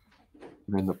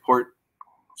 and then the port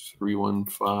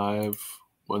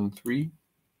 31513.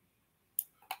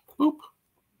 Boop.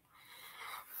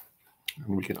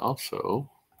 And we can also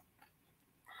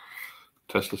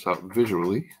test this out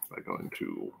visually by going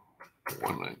to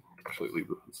 19. Actually, leave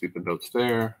the notes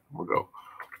there. We'll go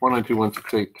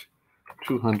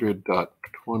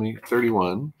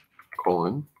 192.168.200.2031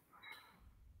 colon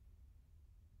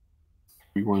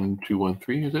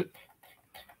 31213. Is it?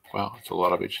 Wow, it's a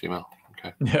lot of HTML.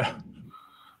 Okay. Yeah.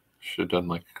 Should have done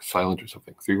like silent or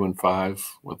something.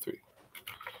 31513.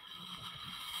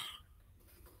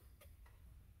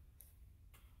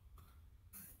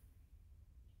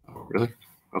 Oh, really?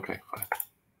 Okay, fine.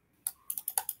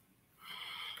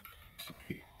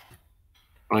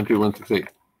 192.168.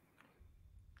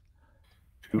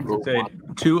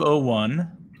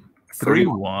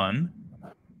 201.31,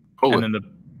 and then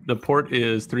the port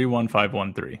is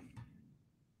 31513.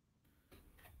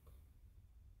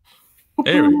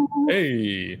 There we go.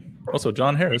 Hey. Also,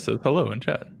 John Harris says hello in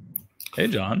chat. Hey,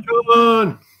 John.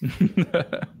 John.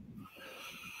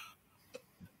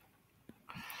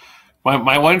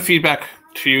 My one feedback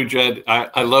to you, Jed,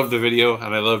 I love the video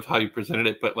and I loved how you presented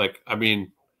it, but like, I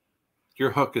mean, your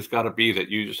hook has got to be that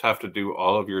you just have to do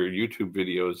all of your YouTube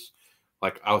videos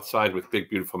like outside with big,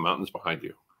 beautiful mountains behind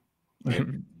you. Right?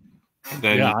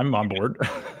 Yeah, I'm on board.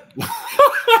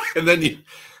 and then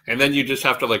you just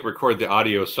have to like record the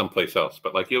audio someplace else.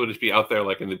 But like you'll just be out there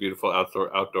like in the beautiful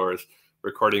outdoors,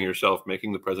 recording yourself,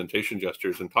 making the presentation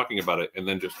gestures and talking about it, and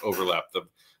then just overlap the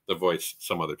voice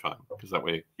some other time, because that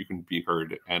way you can be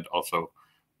heard and also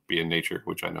be in nature,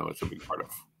 which I know is a big part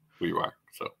of who you are.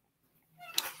 So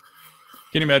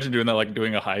Can you imagine doing that, like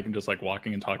doing a hike and just like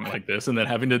walking and talking like this, and then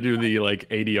having to do the like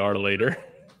ADR later?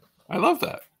 I love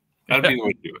that. That'd be the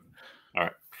way to do it. All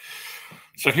right.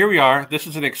 So here we are. This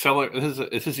is an accelerator.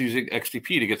 This is using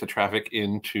XDP to get the traffic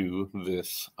into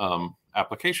this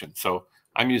application. So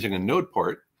I'm using a node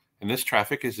port, and this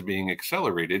traffic is being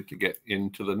accelerated to get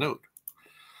into the node.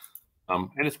 And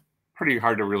it's pretty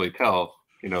hard to really tell,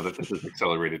 that this is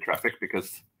accelerated traffic because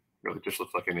it really just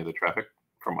looks like any other traffic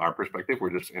from our perspective.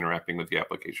 We're just interacting with the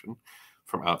application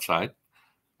from outside.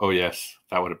 Oh yes,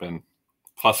 that would have been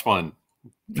 +1.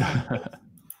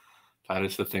 That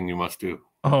is the thing you must do.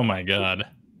 Oh my God.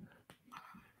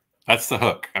 That's the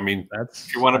hook. I mean,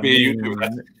 if you want to be a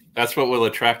YouTuber, that's what will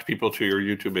attract people to your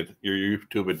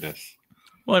YouTubedness.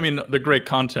 Well, I mean, the great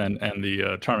content and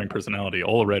the charming personality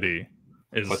already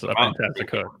is a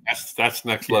fantastic hook. That's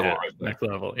next level, right there. Next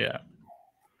level, yeah.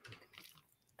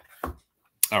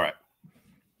 All right.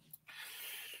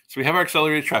 So we have our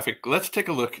accelerated traffic. Let's take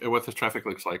a look at what this traffic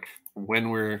looks like when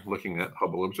we're looking at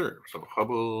Hubble Observe. So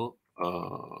Hubble,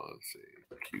 let's see,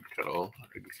 kubectl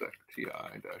exec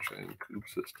ti-n kube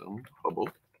system Hubble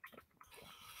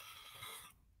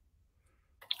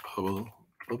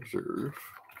Observe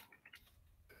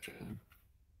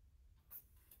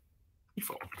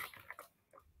default.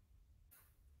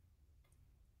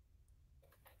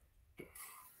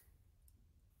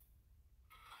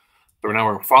 So now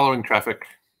we're following traffic.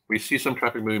 We see some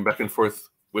traffic moving back and forth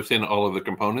within all of the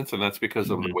components, and that's because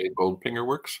of the way Goldpinger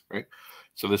works, right?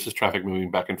 So this is traffic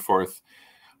moving back and forth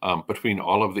between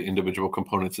all of the individual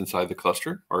components inside the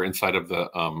cluster or inside of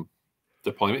the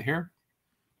deployment here,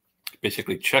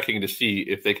 basically checking to see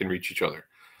if they can reach each other.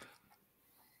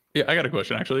 Yeah, I got a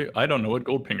question, actually. I don't know what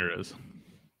Goldpinger is.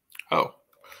 Oh.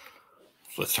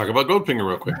 Let's talk about Goldpinger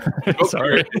real quick.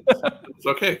 Sorry. It's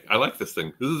okay. I like this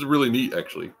thing. This is really neat,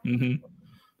 actually.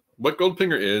 What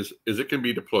Goldpinger is it can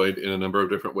be deployed in a number of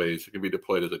different ways. It can be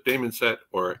deployed as a daemon set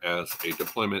or as a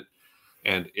deployment,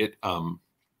 and it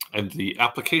and the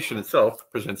application itself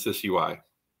presents this UI.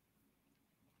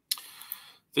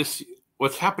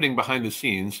 What's happening behind the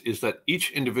scenes is that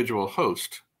each individual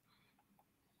host,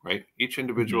 right, each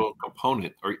individual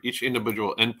component or each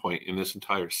individual endpoint in this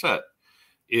entire set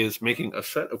is making a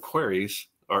set of queries,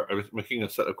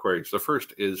 The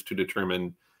first is to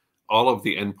determine all of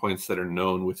the endpoints that are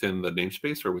known within the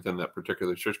namespace or within that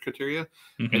particular search criteria,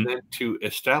 and then to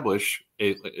establish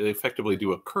effectively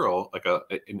do a curl, like an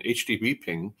HTTP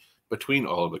ping between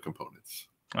all of the components.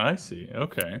 I see.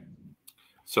 Okay.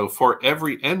 So for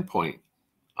every endpoint,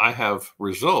 I have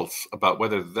results about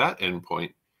whether that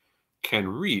endpoint can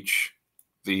reach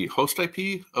the host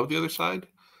IP of the other side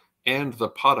and the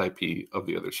pod IP of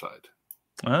the other side.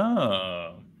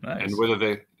 Oh, nice.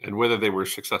 And whether they were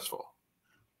successful.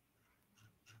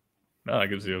 Oh, that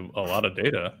gives you a lot of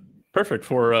data. Perfect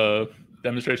for a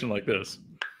demonstration like this.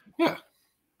 Yeah.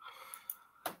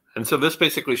 And so this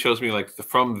basically shows me, like,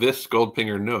 from this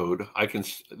Goldpinger node,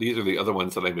 these are the other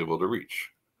ones that I'm able to reach.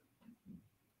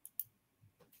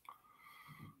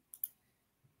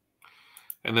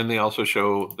 And then they also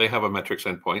show, they have a metrics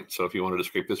endpoint. So if you wanted to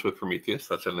scrape this with Prometheus,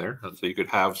 that's in there. And so you could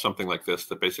have something like this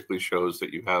that basically shows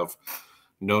that you have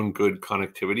known good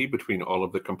connectivity between all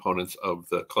of the components of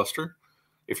the cluster.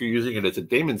 If you're using it as a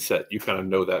daemon set, you kind of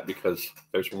know that because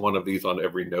there's one of these on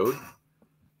every node.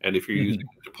 And if you're using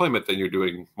deployment, then you're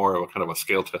doing more of a kind of a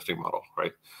scale testing model,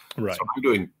 right? Right. So I'm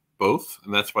doing both.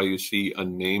 And that's why you see the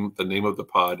name of the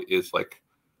pod is like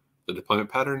the deployment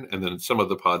pattern. And then some of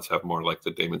the pods have more like the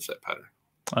daemon set pattern.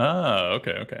 Oh,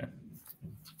 okay.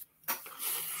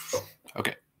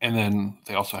 Okay. And then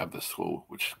they also have this tool,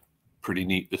 which is pretty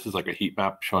neat. This is like a heat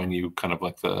map showing you kind of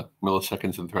like the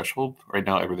milliseconds and threshold. Right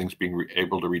now, everything's being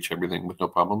able to reach everything with no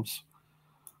problems.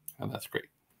 And that's great.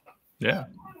 Yeah.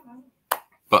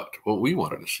 But what we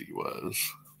wanted to see was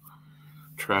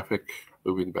traffic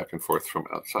moving back and forth from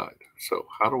outside. So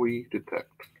how do we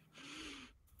detect?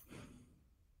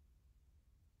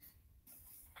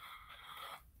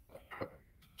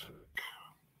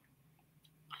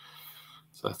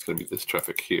 So that's going to be this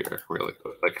traffic here, really.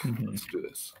 Like, let's do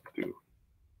this.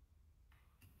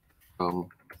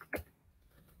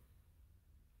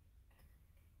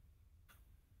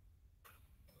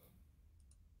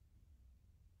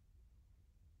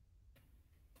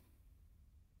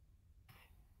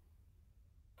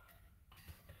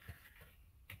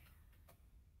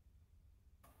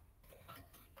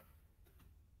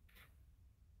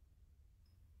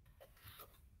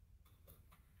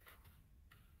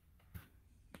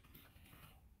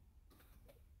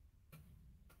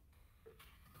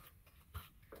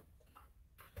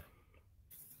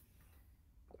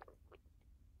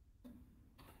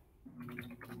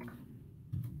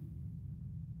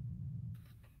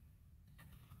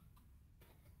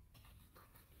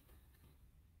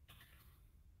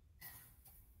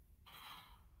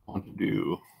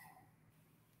 do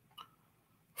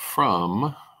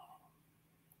from,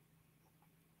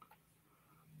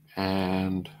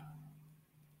 and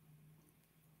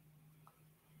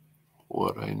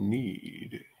what I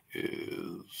need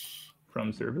is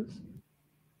from service.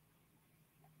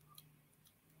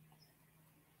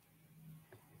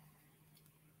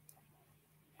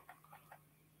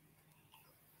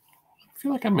 I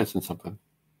feel like I'm missing something.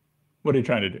 What are you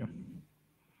trying to do?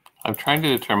 I'm trying to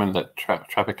determine that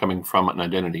traffic coming from an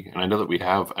identity, and I know that we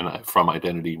have a from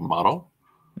identity model,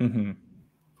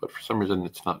 but for some reason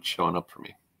it's not showing up for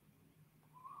me.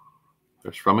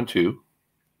 There's from and to.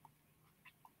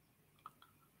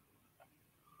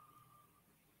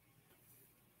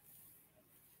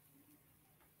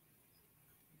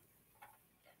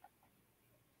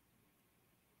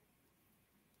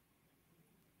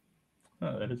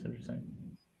 Oh, that is interesting.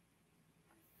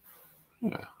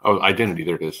 Yeah. Oh, identity.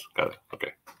 There it is. Got it.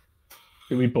 Okay.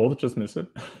 Did we both just miss it?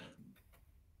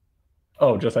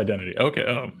 Oh, just identity. Okay.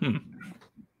 Oh,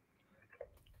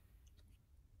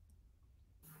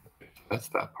 That's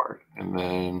that part. And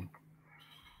then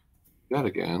that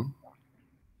again.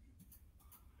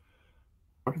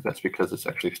 I wonder if that's because it's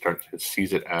actually it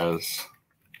sees it as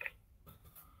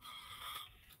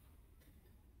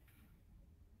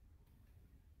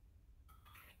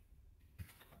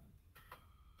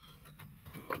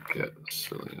get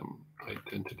Cilium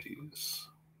identities.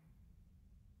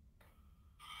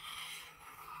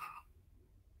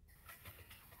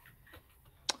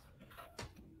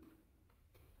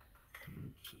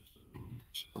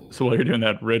 So while you're doing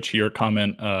that, Rich, your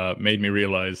comment made me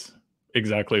realize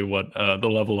exactly what the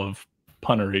level of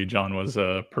punnery John was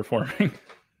performing.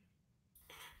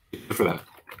 For that.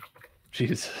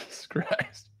 Jesus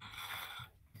Christ.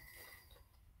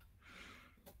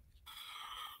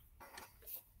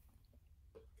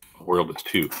 World is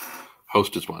 2.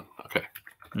 Host is 1. Okay.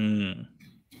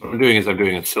 What I'm doing is I'm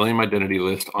doing a Cilium identity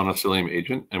list on a Cilium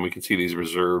agent, and we can see these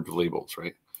reserved labels,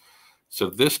 right?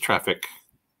 So this traffic,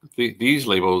 these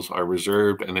labels are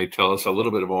reserved, and they tell us a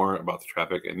little bit more about the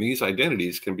traffic, and these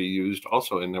identities can be used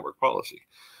also in network policy.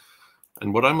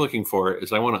 And what I'm looking for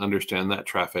is I want to understand that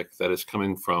traffic that is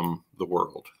coming from the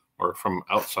world or from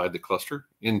outside the cluster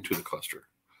into the cluster.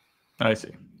 I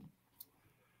see.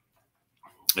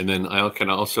 And then I can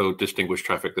also distinguish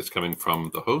traffic that's coming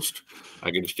from the host.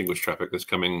 I can distinguish traffic that's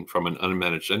coming from an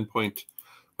unmanaged endpoint,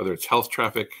 whether it's health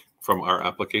traffic from our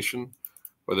application,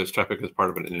 whether it's traffic as part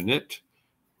of an init,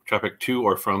 traffic to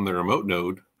or from the remote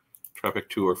node, traffic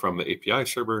to or from the API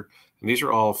server. And these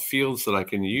are all fields that I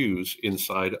can use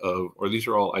inside of, or these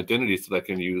are all identities that I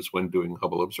can use when doing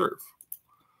Hubble Observe.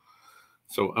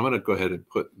 So I'm going to go ahead and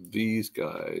put these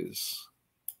guys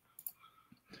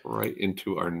right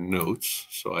into our notes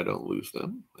so I don't lose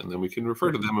them. And then we can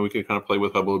refer to them, and we can kind of play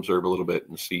with Hubble Observe a little bit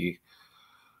and see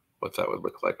what that would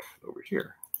look like over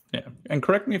here. Yeah, and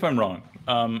correct me if I'm wrong.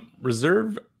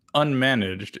 Reserve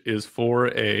unmanaged is for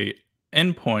a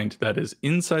endpoint that is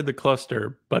inside the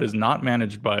cluster but is not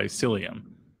managed by Cilium.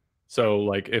 So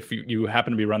like if you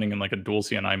happen to be running in like a dual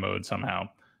CNI mode somehow,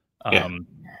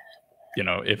 you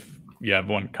know, if you have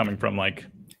one coming from like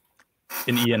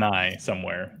an ENI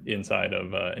somewhere inside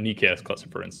of an EKS cluster,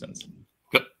 for instance.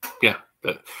 Yep. Yeah.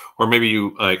 Or maybe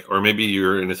you like, or maybe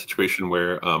you're in a situation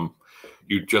where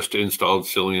you just installed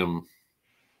Cilium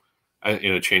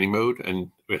in a chaining mode, and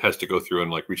it has to go through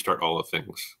and like restart all the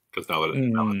things because now that it's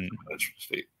in a managed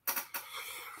state.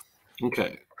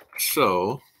 Okay,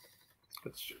 so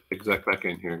let's exec back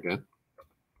in here again.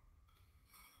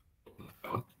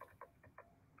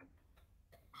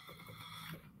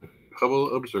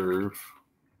 Hubble Observe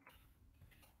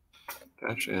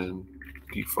 -n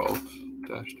default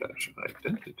 --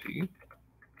 identity.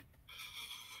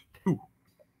 Ooh.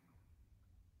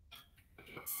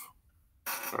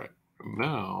 All right,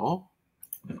 now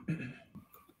I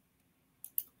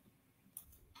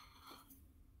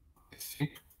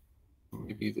think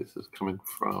maybe this is coming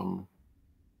from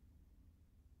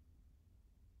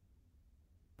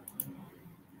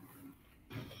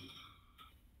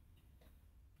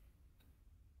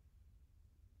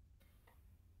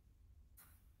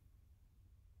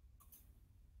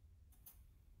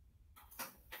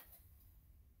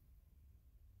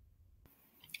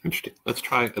interesting. Let's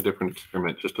try a different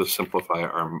experiment just to simplify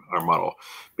our model.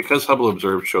 Because Hubble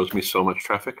Observe shows me so much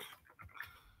traffic,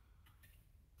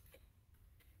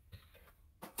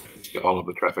 I see all of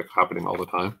the traffic happening all the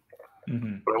time.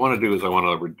 What I want to do is I want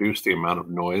to reduce the amount of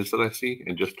noise that I see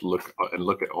and just look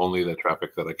at only the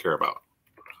traffic that I care about.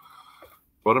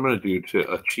 What I'm going to do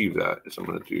to achieve that is I'm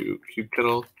going to do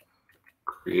kubectl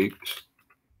create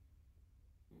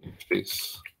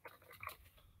space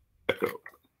echo.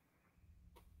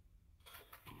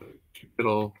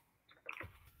 Kubectl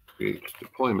create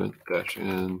deployment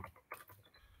 -n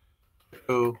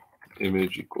echo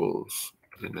image equals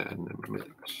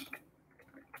inanimate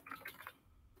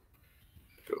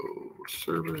echo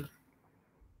server.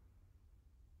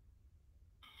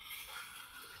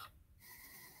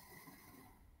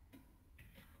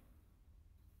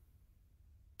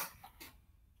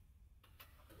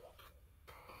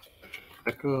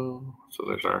 Echo. So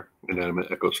there's our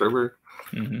inanimate echo server.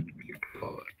 Mm-hmm. You can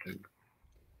call it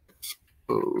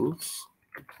expose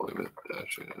deployment -n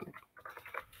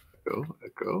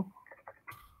echo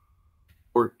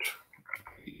port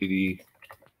 80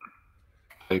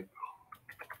 type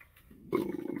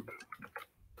mode.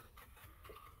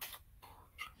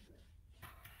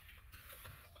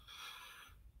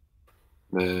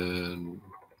 Then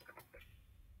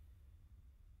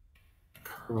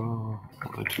curl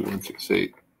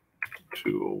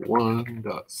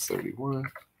 192.168.201.31.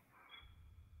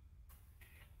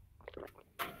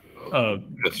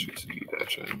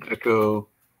 svc-n echo.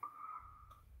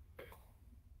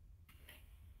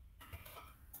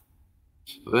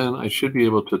 So then I should be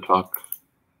able to talk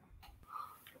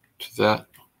to that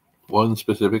one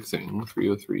specific thing,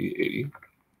 303.80.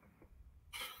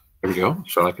 There we go.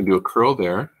 So I can do a curl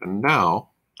there. And now,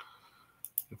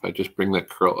 if I just bring that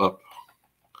curl up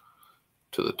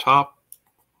to the top,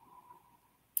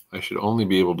 I should only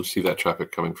be able to see that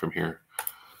traffic coming from here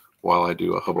while I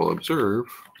do a Hubble observe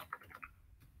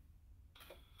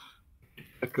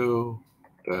echo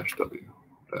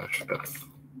 -w-f.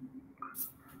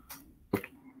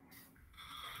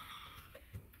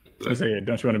 I say,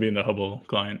 don't you want to be in the Hubble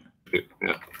client?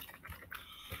 Yeah.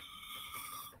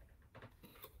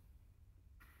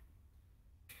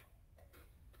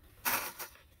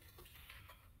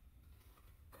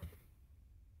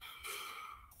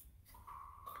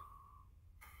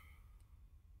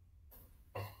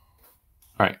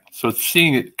 All right, so it's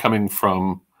seeing it coming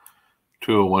from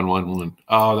 201.1.1.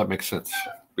 Oh, that makes sense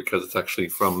because it's actually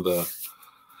from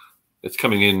it's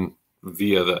coming in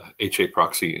via the HA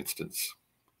proxy instance.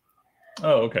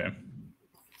 Oh, okay.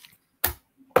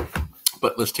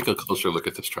 But let's take a closer look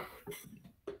at this traffic.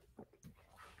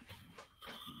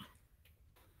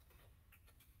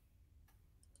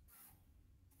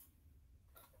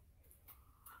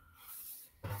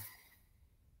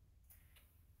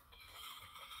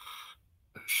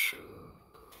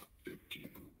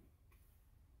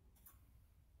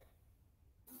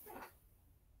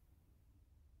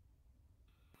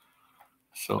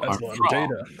 So that's a lot of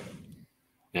data.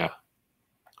 Yeah.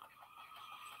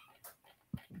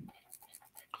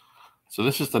 So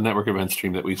this is the network event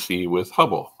stream that we see with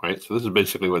Hubble, right? So this is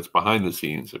basically what's behind the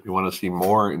scenes. If you want to see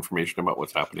more information about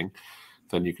what's happening,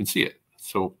 then you can see it.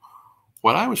 So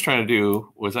what I was trying to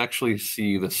do was actually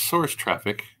see the source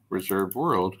traffic reserved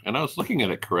world, and I was looking at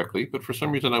it correctly, but for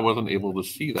some reason I wasn't able to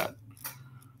see that.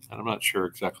 And I'm not sure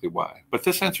exactly why. But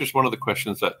this answers one of the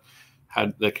questions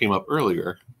that came up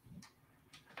earlier,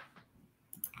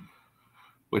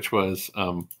 which was,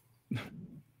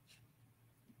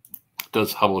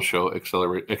 does Hubble show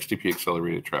XTP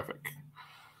accelerated traffic?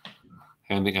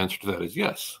 And the answer to that is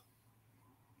yes.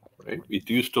 Right? We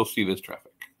do still see this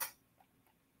traffic.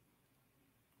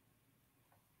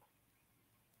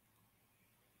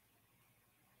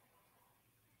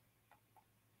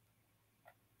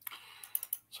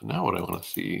 So now what I want to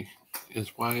see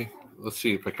is why. Let's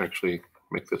see if I can actually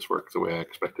make this work the way I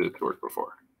expected it to work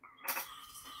before.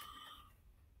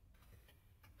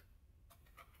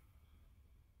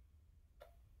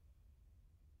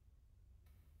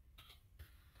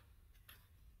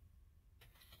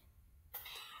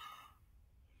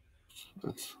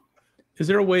 Is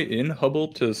there a way in Hubble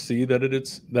to see that it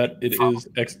is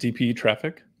XTP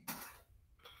traffic?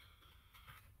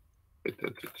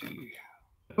 Identity.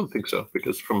 I don't think so,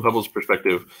 because from Hubble's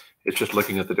perspective, it's just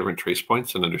looking at the different trace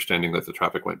points and understanding that the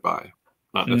traffic went by,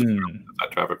 not necessarily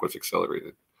that traffic was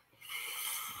accelerated.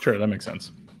 Sure, that makes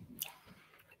sense.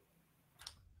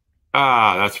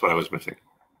 Ah, that's what I was missing.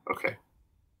 Okay.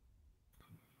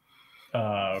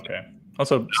 Okay.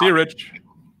 Also, see you, Rich.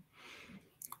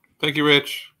 Thank you,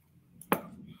 Rich.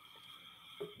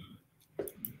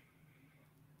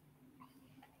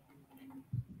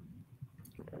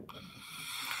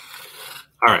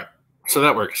 All right, so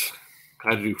that works.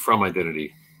 I had to do from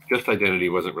identity. Just identity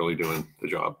wasn't really doing the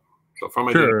job. So from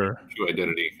identity to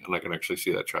identity, and I can actually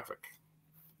see that traffic.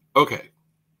 Okay.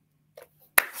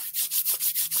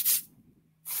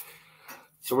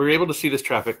 So we're able to see this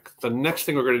traffic. The next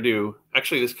thing we're going to do,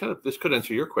 actually, this could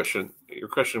answer your question. Your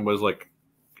question was like,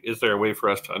 is there a way for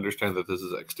us to understand that this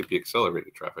is XTP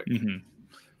accelerated traffic?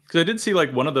 Because I did see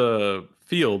like one of the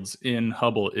fields in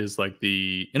Hubble is like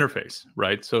the interface,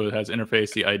 right? So it has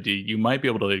interface, the ID. You might be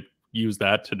able to like, use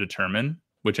that to determine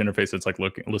which interface it's like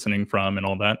listening from and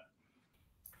all that.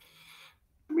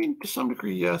 I mean, to some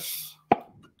degree, yes.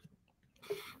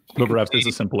 But perhaps there's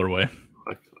a simpler way.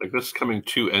 Like this coming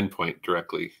to endpoint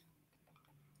directly.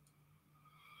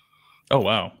 Oh,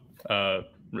 wow.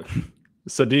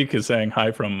 Sadiq is saying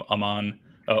hi from Oman,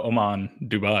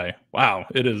 Dubai. Wow,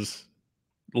 it is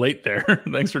late there.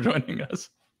 Thanks for joining us.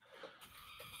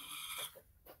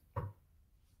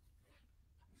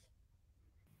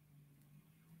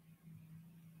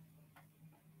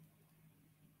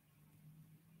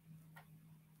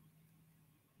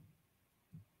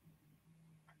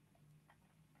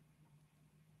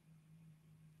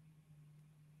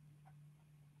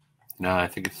 No, I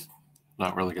think it's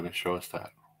not really going to show us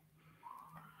that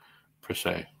per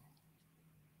se.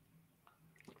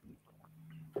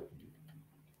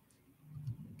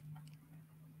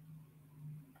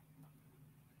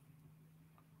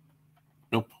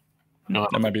 Nope. No,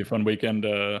 that might be a fun weekend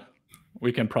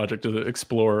project to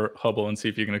explore Hubble and see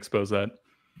if you can expose that.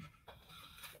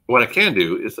 What I can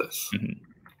do is this.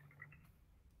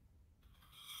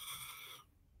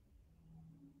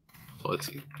 So let's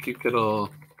see. Keep Kernel,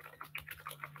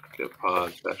 get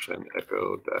pause -n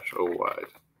echo -o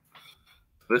wide.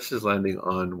 This is landing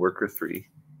on worker 3.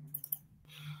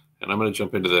 And I'm going to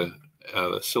jump into the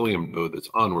Cilium node that's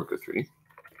on worker 3.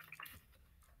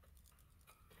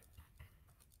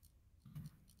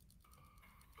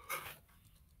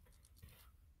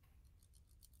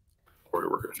 Or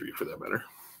worker 3 for that matter.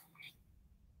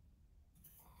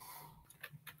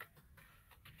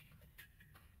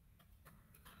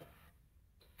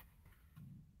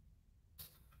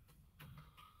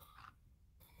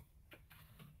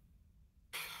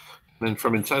 And then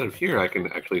from inside of here, I can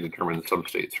actually determine some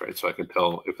states, right? So I can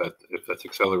tell if that's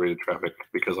accelerated traffic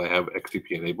because I have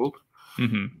XTP enabled.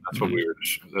 That's what we were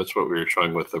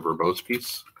showing with the verbose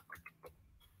piece.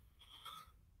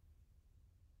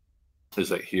 Is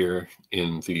that here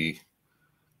in the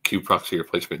queue proxy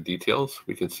replacement details,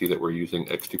 we can see that we're using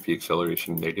XTP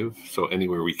acceleration native. So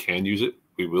anywhere we can use it,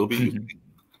 we will be using it.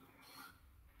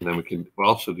 And then we can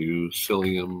also do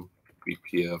Cilium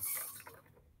BPF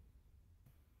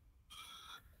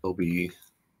LB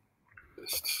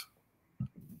list.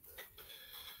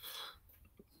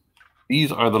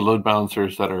 These are the load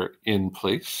balancers that are in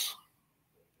place.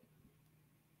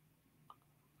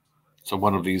 So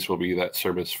one of these will be that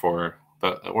service for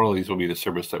one of these will be the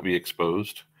service that we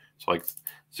exposed. So like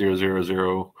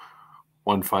 000-151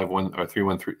 or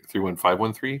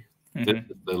 31513. The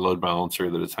load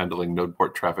balancer that is handling node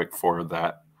port traffic for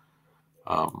that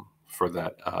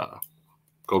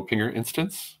Gold Pinger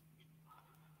instance.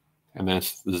 And then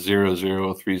it's the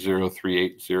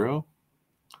 0030380.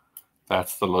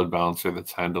 That's the load balancer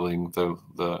that's handling the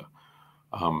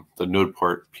node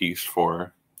port piece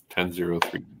for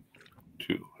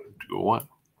 10.0.3.2.2.1.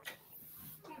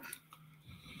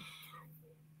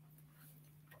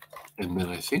 And then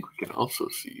I think we can also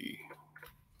see.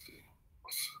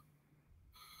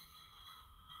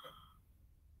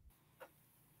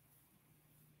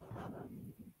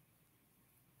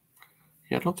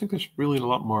 Yeah, I don't think there's really a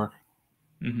lot more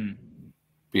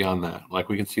beyond that. Like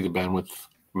we can see the bandwidth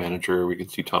manager, we can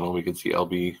see tunnel, we can see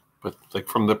LB, but like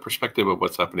from the perspective of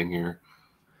what's happening here,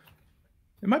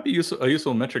 it might be a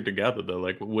useful metric to gather though,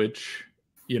 like which,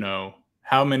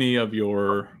 how many of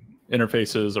your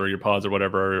interfaces or your pods or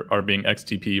whatever are being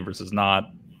XTP versus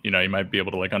not. You might be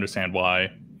able to like understand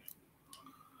why.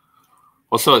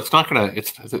 Well, so it's not gonna.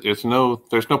 There's no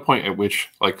point at which,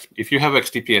 like, if you have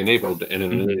XTP enabled in a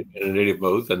native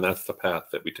mode, then that's the path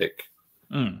that we take.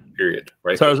 Period.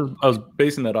 Right. So I was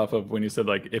basing that off of when you said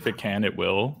like if it can, it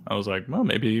will. I was like, well,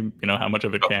 maybe how much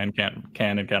of it can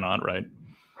and cannot, right?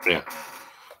 Yeah.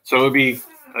 So it would be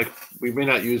like we may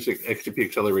not use XTP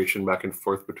acceleration back and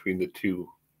forth between the two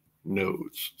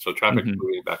nodes. So traffic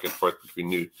moving back and forth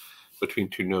between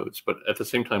two nodes, but at the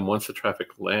same time, once the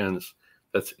traffic lands.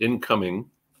 That's incoming.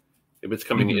 If it's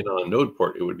coming in on a node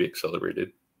port, it would be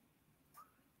accelerated.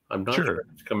 I'm not sure if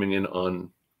it's coming in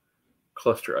on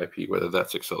cluster IP, whether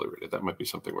that's accelerated. That might be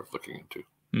something worth looking into.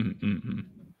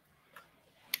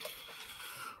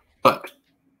 But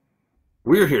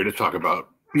we're here to talk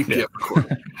about BPF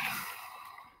Recorder.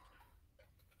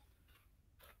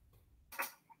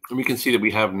 And we can see that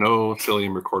we have no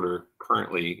Cilium Recorder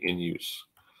currently in use.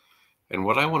 And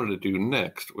what I wanted to do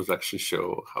next was actually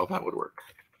show how that would work.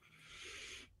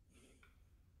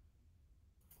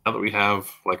 Now that we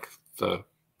have like the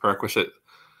prerequisite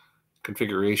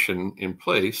configuration in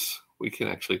place, we can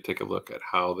actually take a look at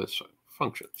how this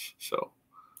functions. So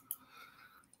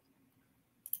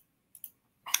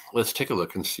let's take a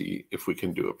look and see if we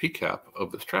can do a PCAP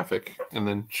of this traffic and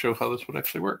then show how this would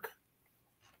actually work.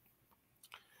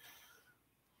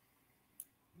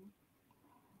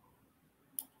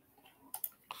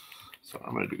 So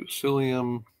I'm going to do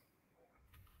Cilium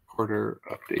Recorder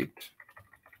update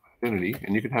identity,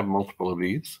 and you can have multiple of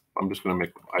these. I'm just going to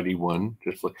make ID 1.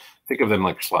 Just like, think of them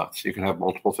like slots. You can have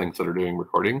multiple things that are doing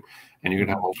recording, and you can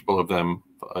have multiple of them.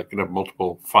 You can have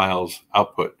multiple files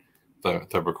output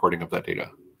the recording of that data.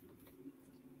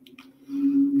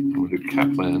 We'll do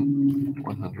Kaplan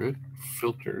 100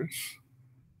 filters.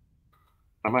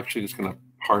 I'm actually just going to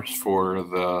parse for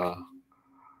the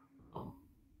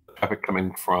traffic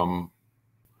coming from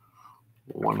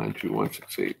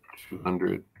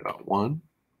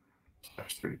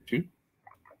 192.168.200.1/32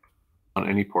 on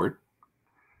any port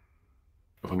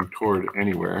going toward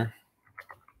anywhere,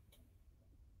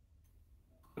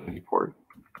 any port,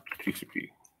 TCP.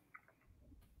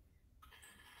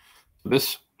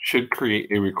 This should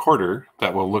create a recorder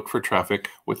that will look for traffic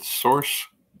with source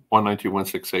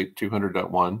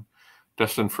 192.168.200.1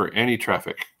 destined for any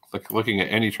traffic, like looking at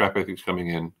any traffic that's coming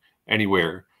in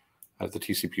anywhere at the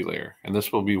TCP layer. And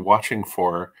this will be watching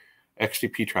for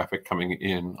XDP traffic coming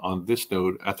in on this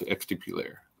node at the XDP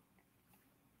layer.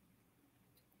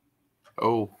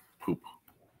 Oh, poop.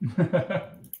 Look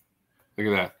at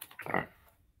that. All right.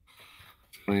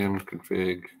 Cilium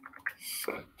config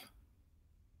set.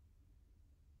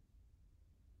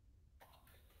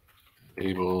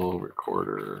 Enable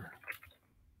recorder.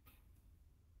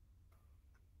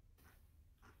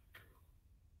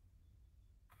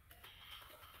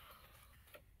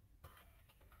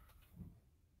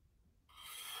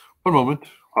 One moment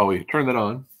while we turn that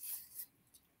on.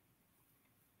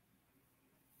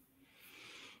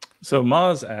 So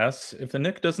Maz asks, if the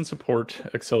NIC doesn't support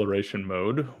acceleration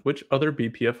mode, which other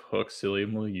BPF hooks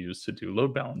Cilium will use to do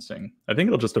load balancing? I think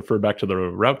it'll just defer back to the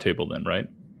route table then, right?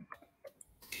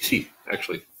 TC,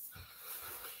 actually.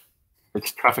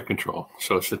 It's traffic control.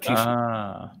 So it's the TC.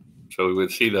 Ah. So we would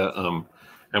see that,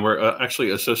 and we're actually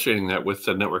associating that with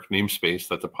the network namespace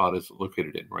that the pod is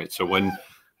located in, right? So when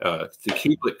the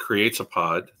kubelet creates a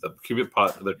pod, the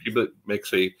kubelet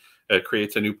makes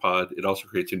creates a new pod. It also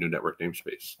creates a new network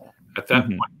namespace. At that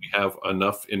point, we have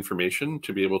enough information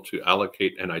to be able to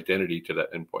allocate an identity to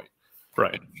that endpoint.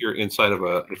 Right. And if you're inside of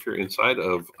a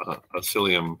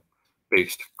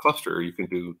Cilium-based cluster, you can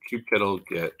do kubectl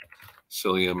get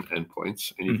Cilium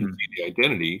endpoints, and you can see the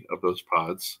identity of those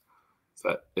pods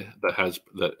that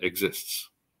exists.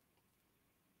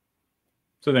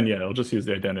 So then, yeah, it'll just use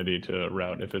the identity to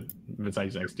route if it's not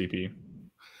using XDP.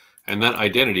 And that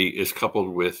identity is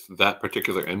coupled with that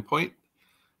particular endpoint,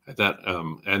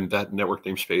 and that network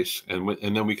namespace,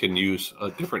 and then we can use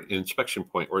a different inspection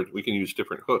point, or we can use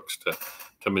different hooks to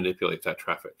manipulate that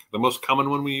traffic. The most common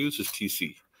one we use is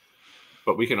TC,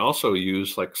 but we can also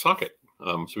use like socket.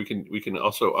 So we can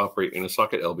also operate in a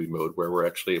socket LB mode where we're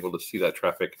actually able to see that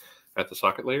traffic at the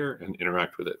socket layer and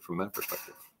interact with it from that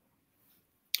perspective.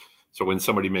 So when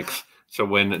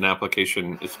when an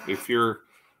application is, if you're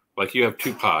like you have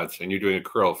two pods and you're doing a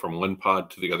curl from one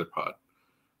pod to the other pod,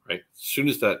 right? As soon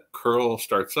as that curl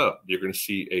starts up, you're going to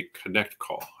see a connect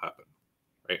call happen,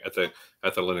 right? At the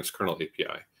Linux kernel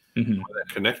API. When that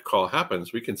connect call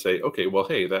happens, we can say, okay, well,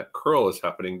 hey, that curl is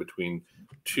happening between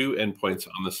two endpoints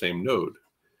on the same node.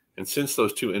 And since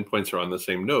those two endpoints are on the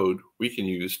same node, we can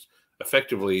use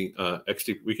effectively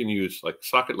we can use like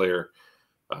socket layer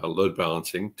load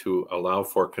balancing to allow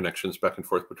for connections back and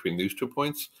forth between these 2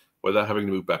 points without having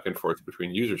to move back and forth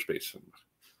between user space. So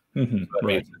that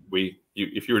means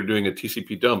if you were doing a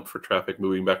TCP dump for traffic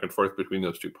moving back and forth between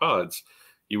those two pods,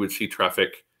 you would see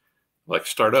traffic like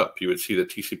start up. You would see the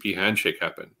TCP handshake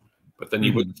happen, but then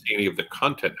you wouldn't see any of the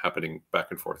content happening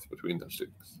back and forth between those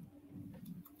two.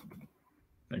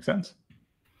 Makes sense.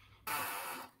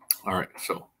 All right,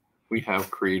 so we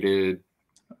have created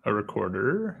a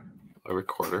recorder.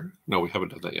 No, we haven't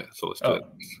done that yet. So let's do it.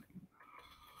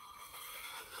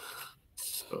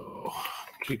 So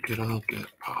kubectl get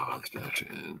pods dash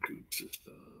n kube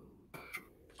system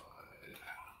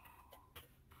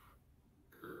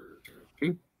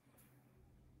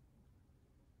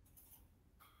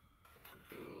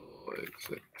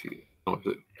exec t. Oh, is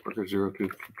it worker 02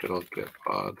 kubectl get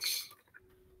pods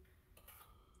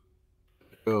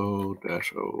go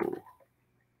 -o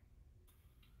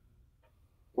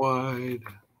wide.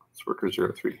 It's worker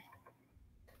 03.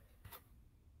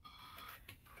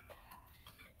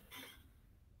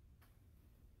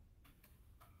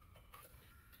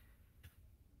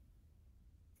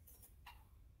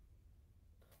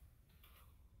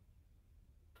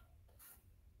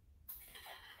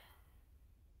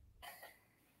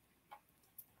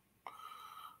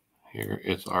 Here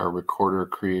is our recorder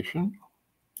creation.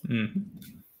 Mm-hmm.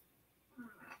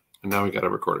 And now we got a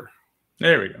recorder.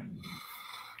 There we go.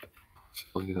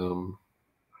 Cilium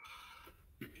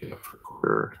BPF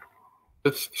Recorder.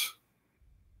 Lists.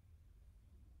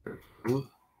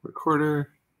 Recorder.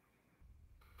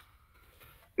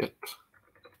 Get.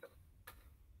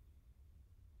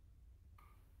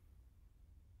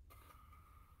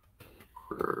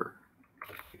 Recorder.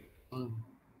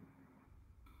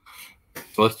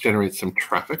 So let's generate some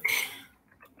traffic.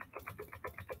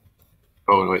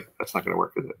 Oh wait, that's not going to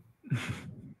work, is it?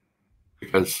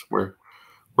 Because we're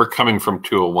coming from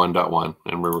 201.1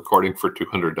 and we're recording for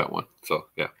 200.1. So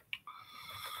yeah.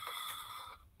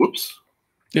 Whoops.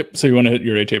 Yep. So you want to hit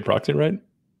your HA proxy, right?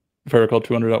 If I recall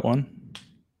 200.1.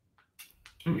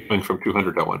 Coming from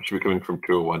 200.1. Should be coming from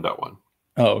 201.1.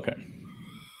 Oh, okay.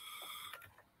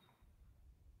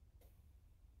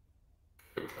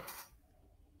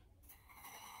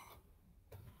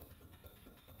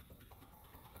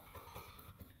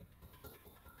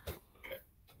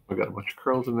 We've got a bunch of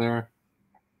curls in there.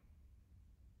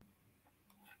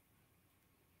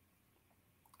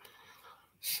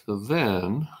 So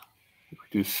then, if we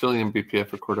do Cilium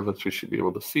BPF Recorder, we should be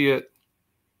able to see it.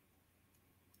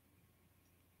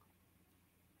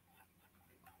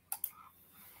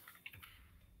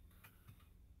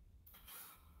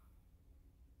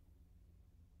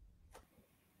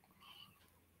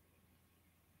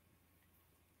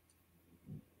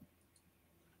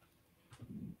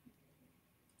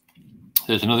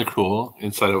 There's another tool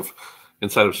inside of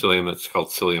Cilium that's called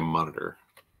Cilium Monitor.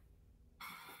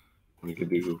 We can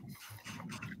do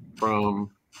from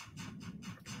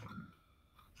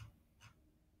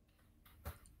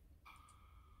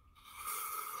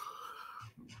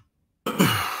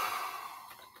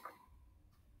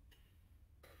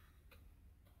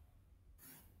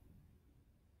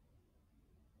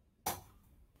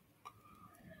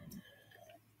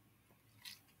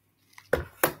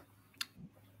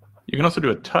You can also do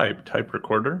a type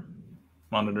recorder,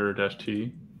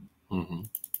 monitor-t. Mm-hmm.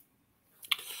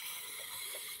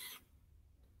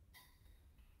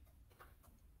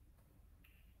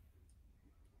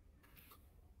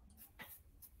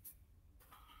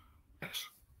 Yes.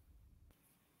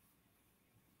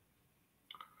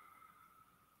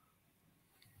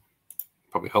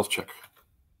 Probably health check.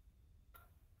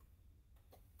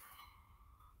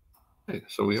 Okay,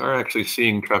 so we are actually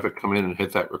seeing traffic come in and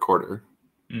hit that recorder.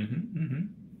 Mm-hmm, mm-hmm.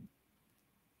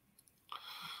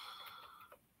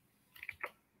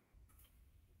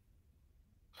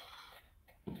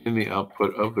 In the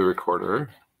output of the recorder.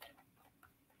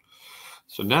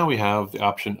 So now we have the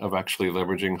option of actually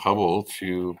leveraging Hubble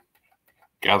to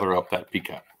gather up that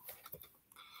PCAP.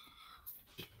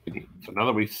 So now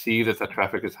that we see that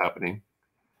traffic is happening,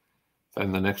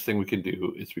 then the next thing we can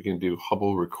do is we can do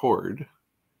Hubble record.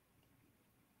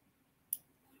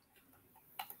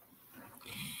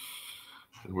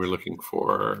 And we're looking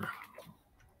for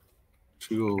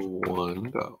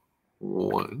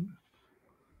 201.1. And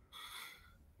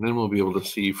then we'll be able to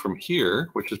see from here,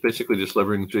 which is basically just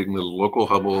leveraging the local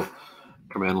Hubble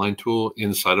command line tool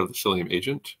inside of the Cilium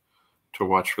agent to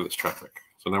watch for this traffic.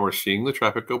 So now we're seeing the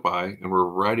traffic go by and we're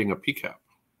writing a PCAP.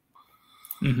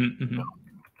 Mm-hmm, mm-hmm.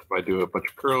 If I do a bunch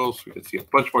of curls, we can see a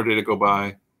bunch more data go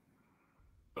by.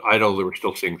 Idle, we're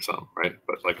still seeing some, right?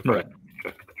 But like if I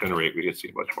generate, we can see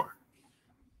a bunch more.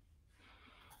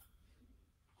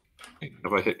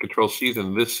 If I hit Control C,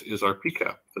 then this is our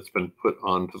PCAP that's been put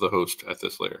onto the host at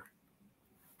this layer.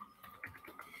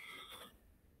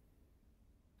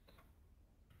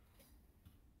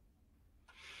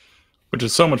 Which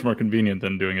is so much more convenient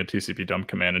than doing a TCP dump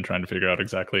command and trying to figure out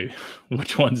exactly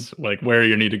which ones, like where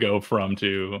you need to go from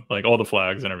to, like all the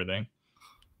flags and everything.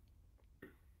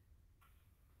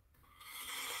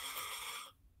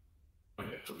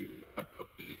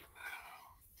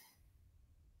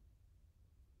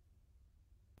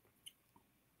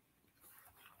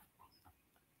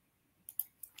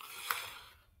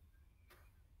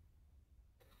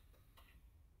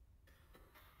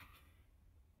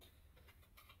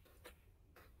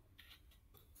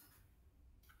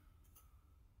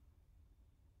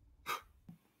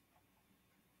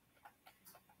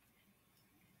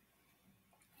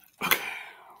 Okay,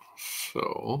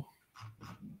 so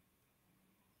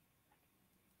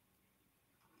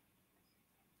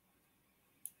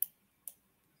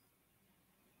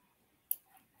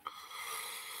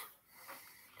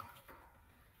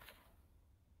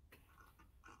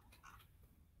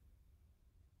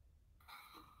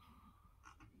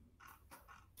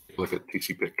look at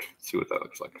TCPIC, see what that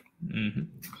looks like. Mm-hmm.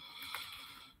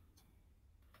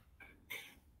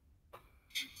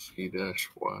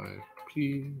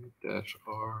 C-Y-P-R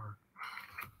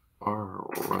R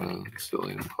run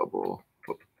Cilium bubble.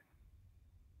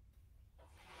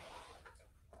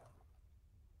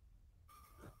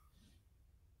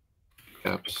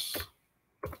 Caps.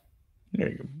 There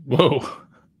you go. Whoa.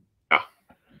 Yeah.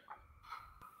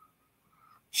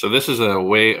 So this is a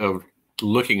way of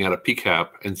looking at a PCAP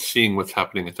and seeing what's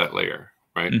happening at that layer,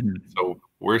 right? So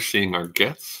we're seeing our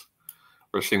gets,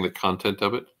 we're seeing the content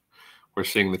of it, we're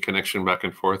seeing the connection back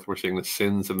and forth, we're seeing the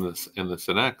SYNs and the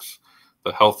SYNX,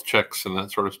 the health checks and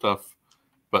that sort of stuff,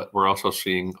 but we're also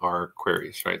seeing our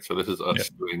queries, right? So this is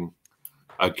us doing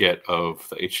a get of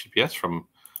the HTTPS from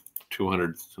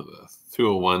 200 to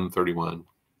 201.31,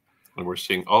 and we're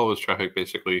seeing all of this traffic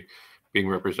basically being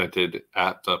represented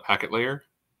at the packet layer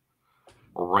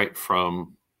right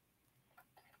from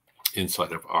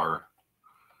inside of our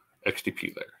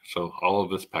XDP layer. So all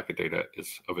of this packet data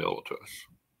is available to us,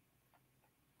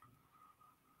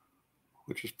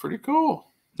 which is pretty cool.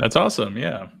 That's awesome.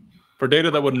 Yeah. For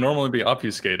data that would normally be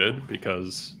obfuscated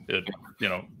because it,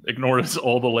 ignores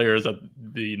all the layers that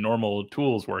the normal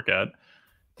tools work at.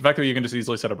 The fact that you can just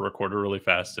easily set up a recorder really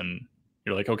fast and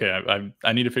you're like, okay,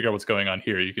 I need to figure out what's going on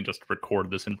here. You can just record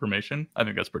this information. I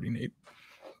think that's pretty neat.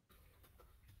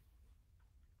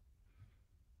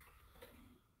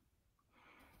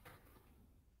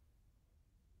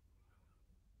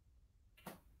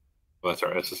 Well, that's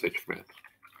our SSH command.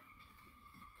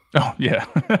 Oh, yeah.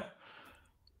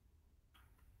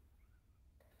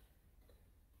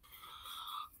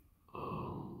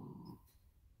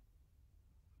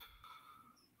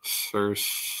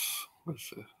 Source,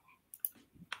 what's it?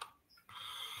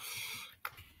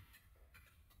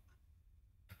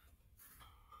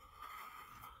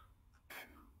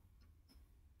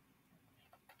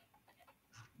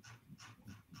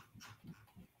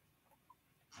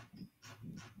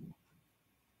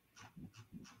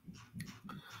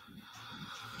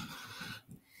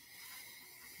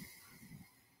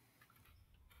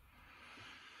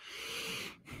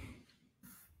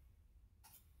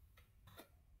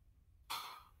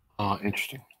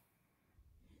 Interesting.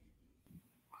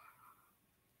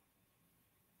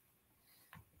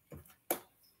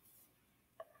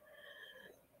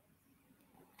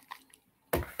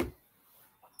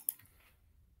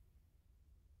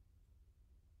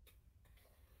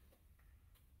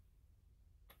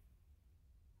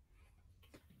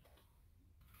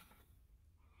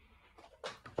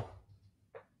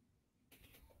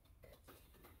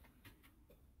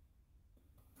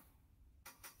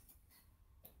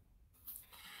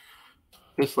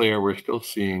 This layer, we're still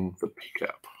seeing the PCAP.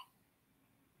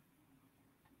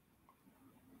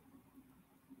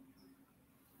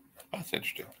 That's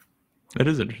interesting. It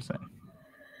is interesting.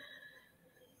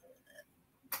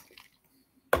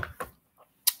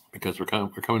 Because we're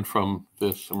coming from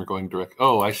this and we're going direct.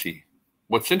 Oh, I see.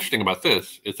 What's interesting about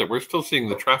this is that we're still seeing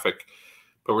the traffic,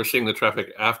 but we're seeing the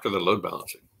traffic after the load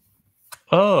balancing.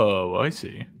 Oh, I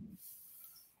see.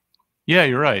 Yeah,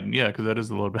 you're right. Yeah, because that is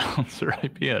the load balancer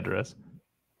IP address.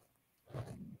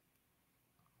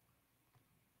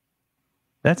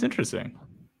 That's interesting.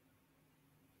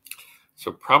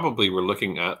 So probably we're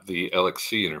looking at the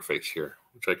LXC interface here,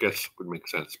 which I guess would make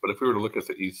sense. But if we were to look at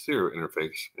the E0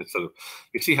 interface, instead of,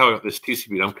 you see how this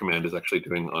TCP dump command is actually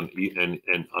doing on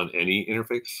on any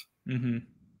interface?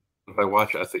 If I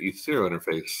watch at the E0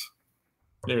 interface,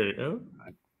 there you go. I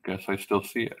guess I still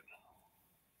see it.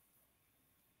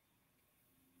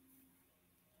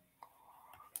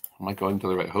 Am I going to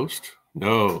the right host?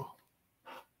 No,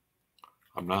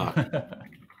 I'm not.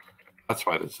 That's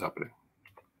why this is happening.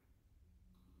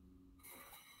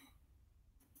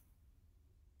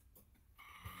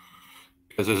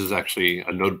 Because this is actually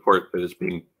a node port that is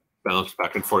being bounced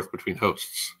back and forth between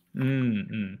hosts.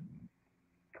 You'll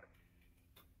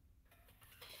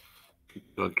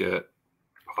get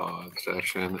pod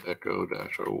session echo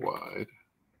 -o wide.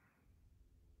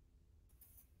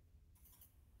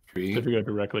 So if you go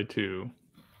directly to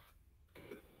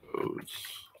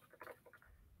nodes.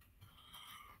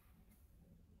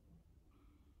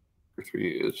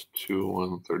 3 is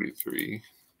 201.33.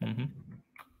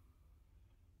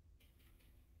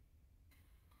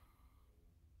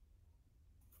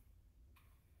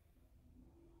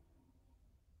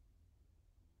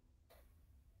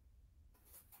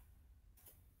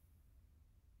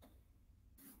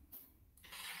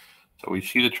 So we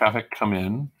see the traffic come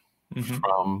in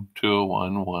from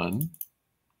 201.1.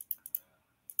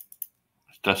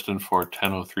 It's destined for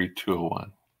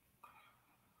 10.03.201.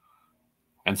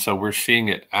 And so we're seeing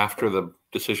it after the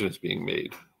decision is being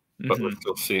made, but we're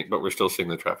still seeing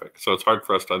the traffic. So it's hard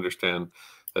for us to understand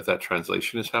that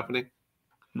translation is happening.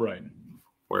 Right.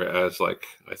 Whereas, like,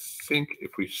 I think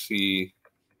if we see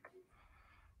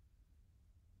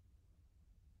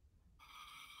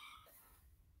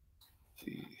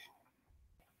the,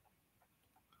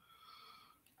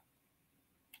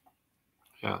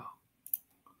 yeah.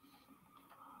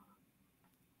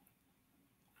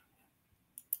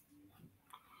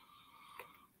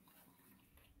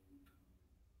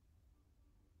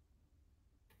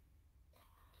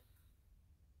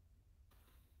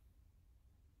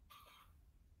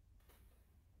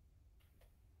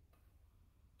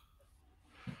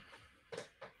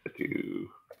 Do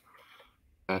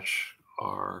dash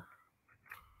R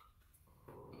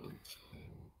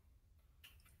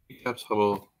caps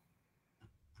hubble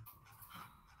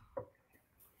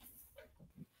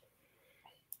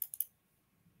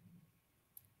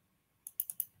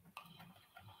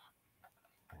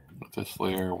with this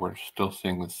layer, we're still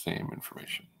seeing the same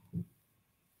information.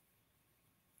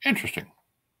 Interesting.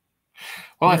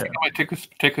 Well, yeah. I think I might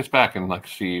take this back and like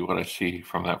see what I see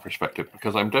from that perspective,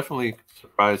 because I'm definitely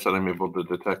surprised that I'm able to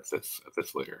detect this at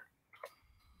this layer.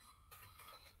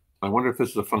 I wonder if this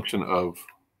is a function of.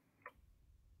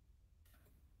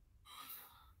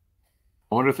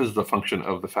 I wonder if this is a function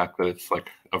of the fact that it's like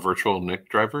a virtual NIC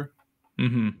driver.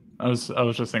 Mm-hmm. I was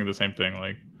just thinking the same thing.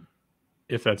 Like,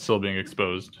 if that's still being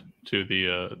exposed to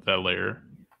the that layer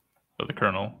of the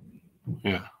kernel.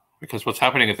 Yeah, because what's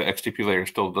happening at the XTP layer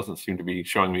still doesn't seem to be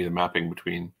showing me the mapping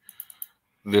between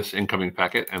this incoming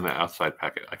packet and the outside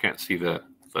packet. I can't see the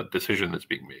decision that's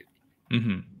being made.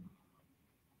 Mm-hmm.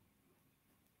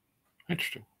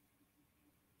 Interesting.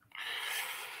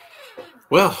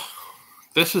 Well,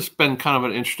 this has been kind of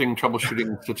an interesting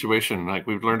troubleshooting situation. Like,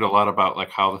 we've learned a lot about like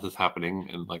how this is happening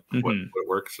and like what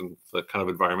works and the kind of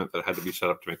environment that had to be set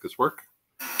up to make this work.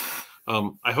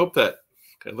 I hope that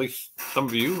at least some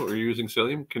of you who are using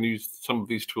Cilium can use some of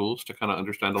these tools to kind of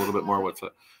understand a little bit more what's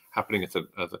happening at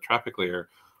the traffic layer.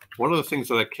 One of the things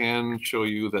that I can show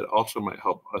you that also might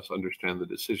help us understand the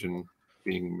decision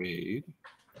being made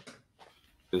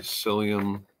is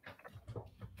Cilium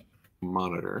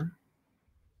monitor.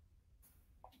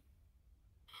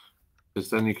 Because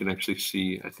then you can actually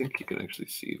see, I think you can actually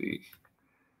see the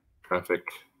traffic.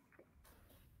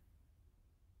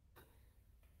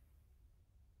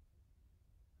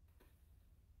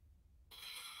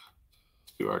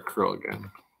 Let's do our curl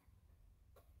again.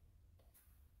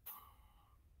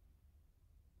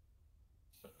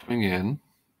 Coming in.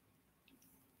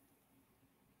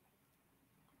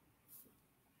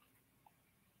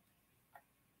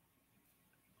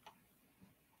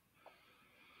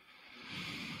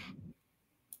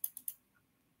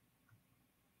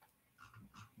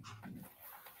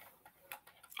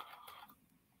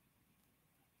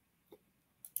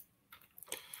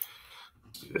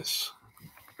 This.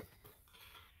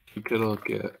 It'll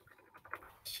get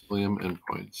Cilium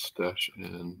endpoints dash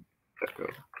n echo.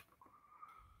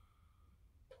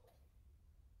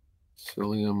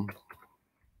 Cilium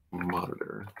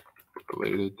monitor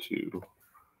related to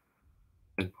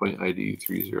endpoint ID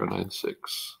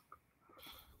 3096.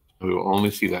 We will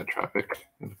only see that traffic.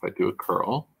 And if I do a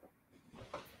curl,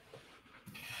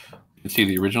 you can see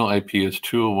the original IP is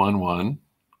 2011,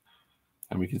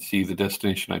 and we can see the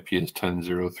destination IP is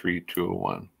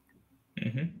 10.03.201.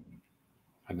 Mm-hmm.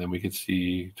 And then we can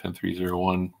see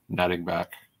 10.3.0.1 natting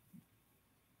back.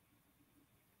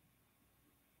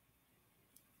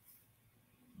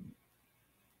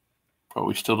 But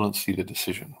we still don't see the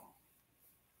decision.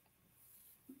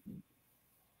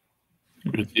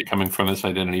 We can see it coming from this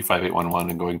identity 5811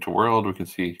 and going to world. We can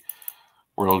see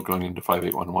world going into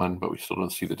 5811, but we still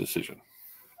don't see the decision.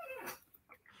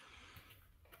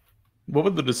 What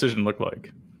would the decision look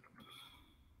like?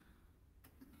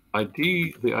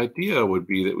 The idea would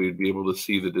be that we'd be able to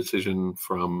see the decision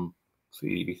from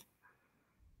the,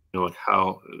 like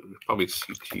how, probably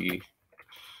CT,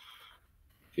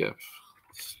 yeah,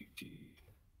 CT.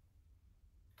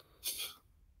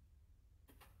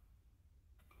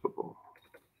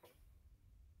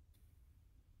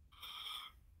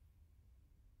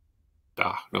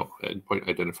 No, endpoint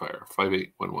identifier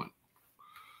 5811.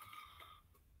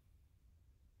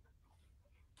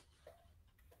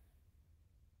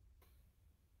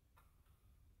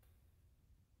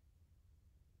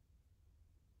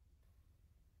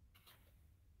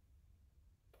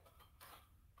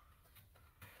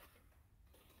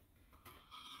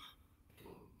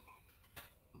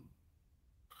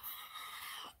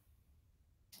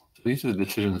 So these are the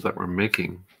decisions that we're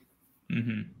making.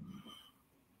 Mm-hmm.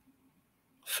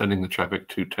 Sending the traffic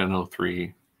to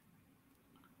 10.03.3.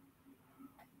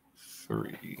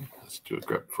 Let's do a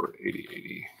grep for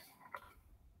 8080.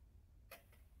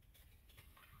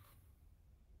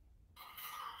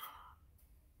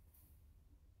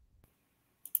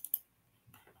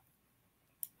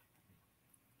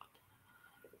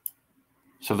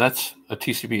 So that's a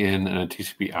TCP in and a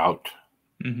TCP out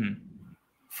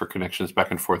for connections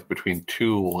back and forth between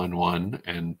 211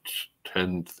 and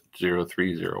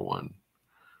 10.0301.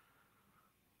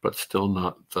 But still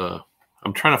not the...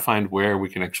 I'm trying to find where we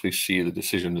can actually see the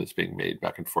decision that's being made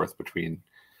back and forth between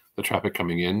the traffic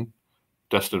coming in,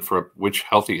 destined for which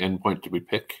healthy endpoint do we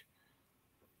pick,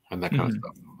 and that kind of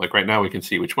stuff. Like right now we can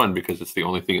see which one because it's the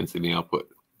only thing that's in the output.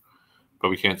 But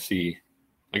we can't see...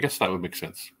 I guess that would make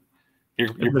sense.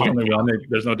 There's only one.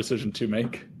 There's no decision to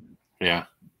make. Yeah.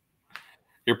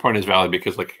 Your point is valid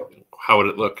because, like, how would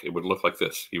it look? It would look like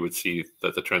this. You would see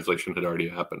that the translation had already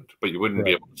happened, but you wouldn't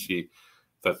be able to see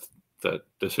that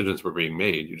decisions were being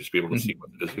made. You'd just be able to see what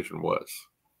the decision was.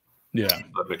 Yeah.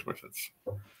 That makes more sense.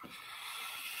 Well,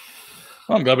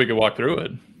 I'm glad we could walk through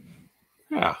it.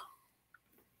 Yeah.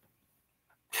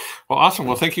 Well, awesome.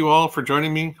 Well, thank you all for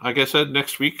joining me. Like I said,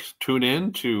 next week, tune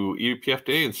in to eBPF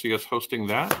Day and see us hosting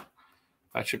that.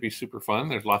 That should be super fun.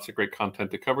 There's lots of great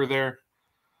content to cover there.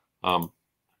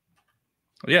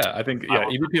 Yeah, I think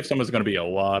eBPF Summit is going to be a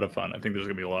lot of fun. I think there's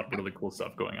going to be a lot of really cool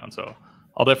stuff going on. So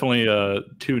I'll definitely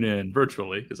tune in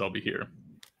virtually because I'll be here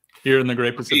in the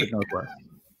Great Pacific Northwest.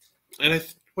 And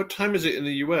what time is it in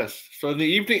the U.S.? So in the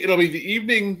evening, it'll be the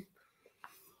evening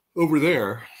over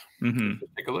there.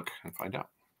 Take a look and find out.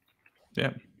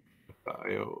 Yeah.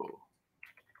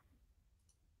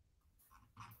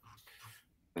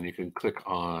 And you can click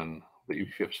on the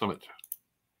eBPF Summit.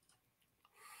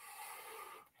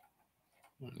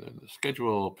 And then the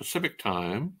schedule Pacific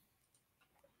time.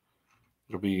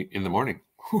 It'll be in the morning.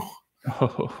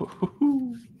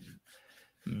 Oh,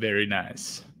 very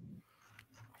nice.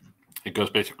 It goes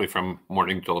basically from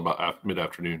morning till about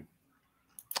mid-afternoon.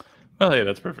 Well, hey,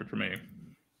 that's perfect for me.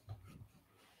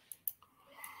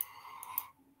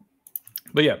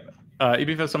 But yeah,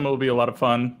 eBPF Summit will be a lot of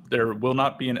fun. There will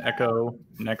not be an echo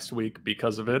next week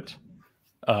because of it.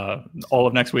 All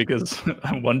of next week is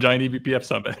one giant eBPF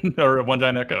Summit or one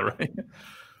giant echo, right?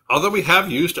 Although we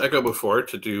have used echo before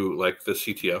to do like the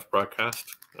CTF broadcast.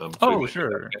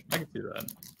 Sure. I can see that.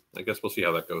 I guess we'll see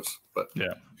how that goes. But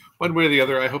yeah, one way or the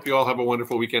other, I hope you all have a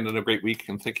wonderful weekend and a great week.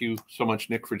 And thank you so much,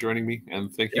 Nick, for joining me.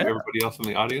 And thank you everybody else in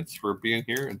the audience for being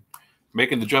here and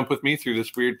making the jump with me through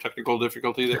this weird technical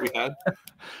difficulty that we had.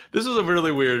 This was a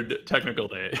really weird technical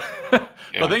day. But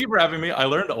thank you for having me. I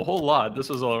learned a whole lot. This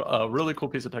was a really cool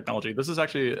piece of technology. This is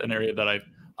actually an area that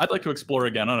I'd like to explore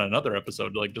again on another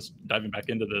episode, like just diving back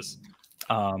into this.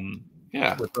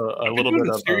 With a little bit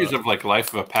of a series of like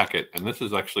life of a packet, and this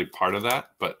is actually part of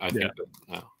that. But I think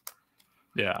that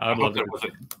I hope it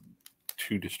wasn't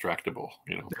too distractible.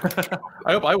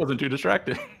 I hope I wasn't too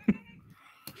distracted.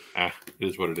 It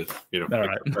is what it is. All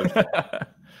right.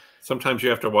 Sometimes you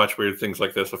have to watch weird things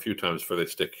like this a few times before they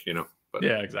stick. But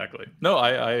yeah, exactly. No,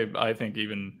 I think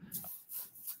even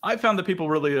I found that people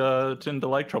really tend to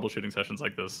like troubleshooting sessions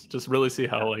like this. Just really see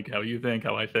how you think,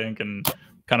 how I think, and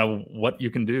kind of what you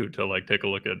can do to like take a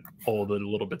look at all the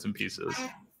little bits and pieces.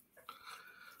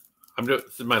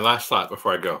 This is my last thought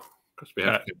before I go because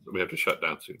we have to shut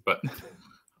down soon. But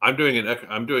I'm doing a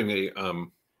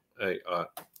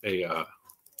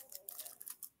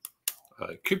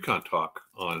KubeCon talk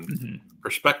on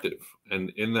perspective.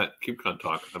 And in that KubeCon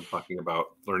talk, I'm talking about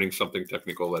learning something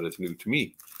technical that is new to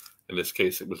me. In this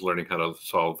case, it was learning how to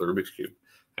solve the Rubik's Cube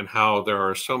and how there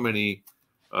are so many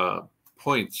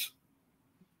points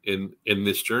in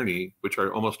this journey which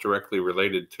are almost directly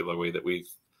related to the way that we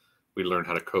learn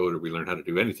how to code or we learn how to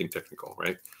do anything technical,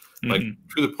 right? Like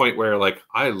to the point where like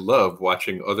I love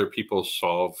watching other people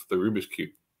solve the Rubik's Cube.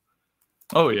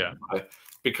 Oh yeah.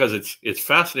 Because it's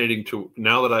fascinating to,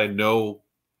 now that I know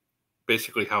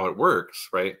basically how it works,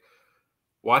 right?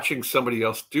 Watching somebody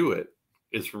else do it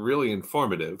is really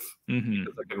informative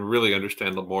because I can really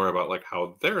understand more about like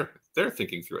how they're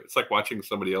thinking through it. It's like watching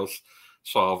somebody else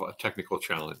solve a technical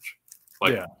challenge,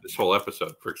 like this whole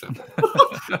episode, for example.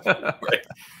 Right?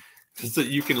 So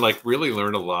you can like really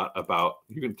learn a lot about.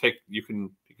 You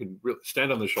can really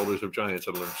stand on the shoulders of giants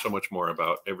and learn so much more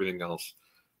about everything else.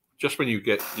 Just when you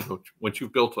get, once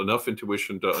you've built enough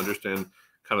intuition to understand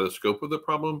kind of the scope of the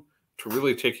problem, to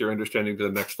really take your understanding to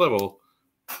the next level,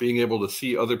 being able to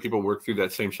see other people work through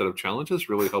that same set of challenges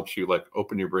really helps you like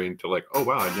open your brain to like, oh,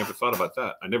 wow, I never thought about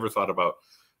that. I never thought about,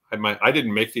 I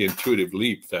didn't make the intuitive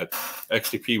leap that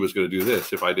XTP was going to do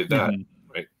this if I did that,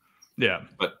 right? Yeah.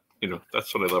 But,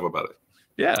 that's what I love about it.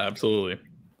 Yeah, absolutely.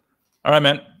 All right,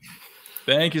 man.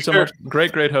 Thank you so much.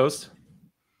 Great host.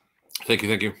 Thank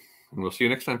you. And we'll see you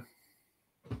next time.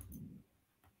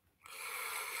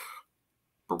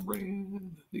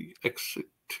 Brand the exit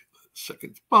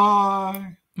seconds.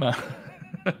 Bye.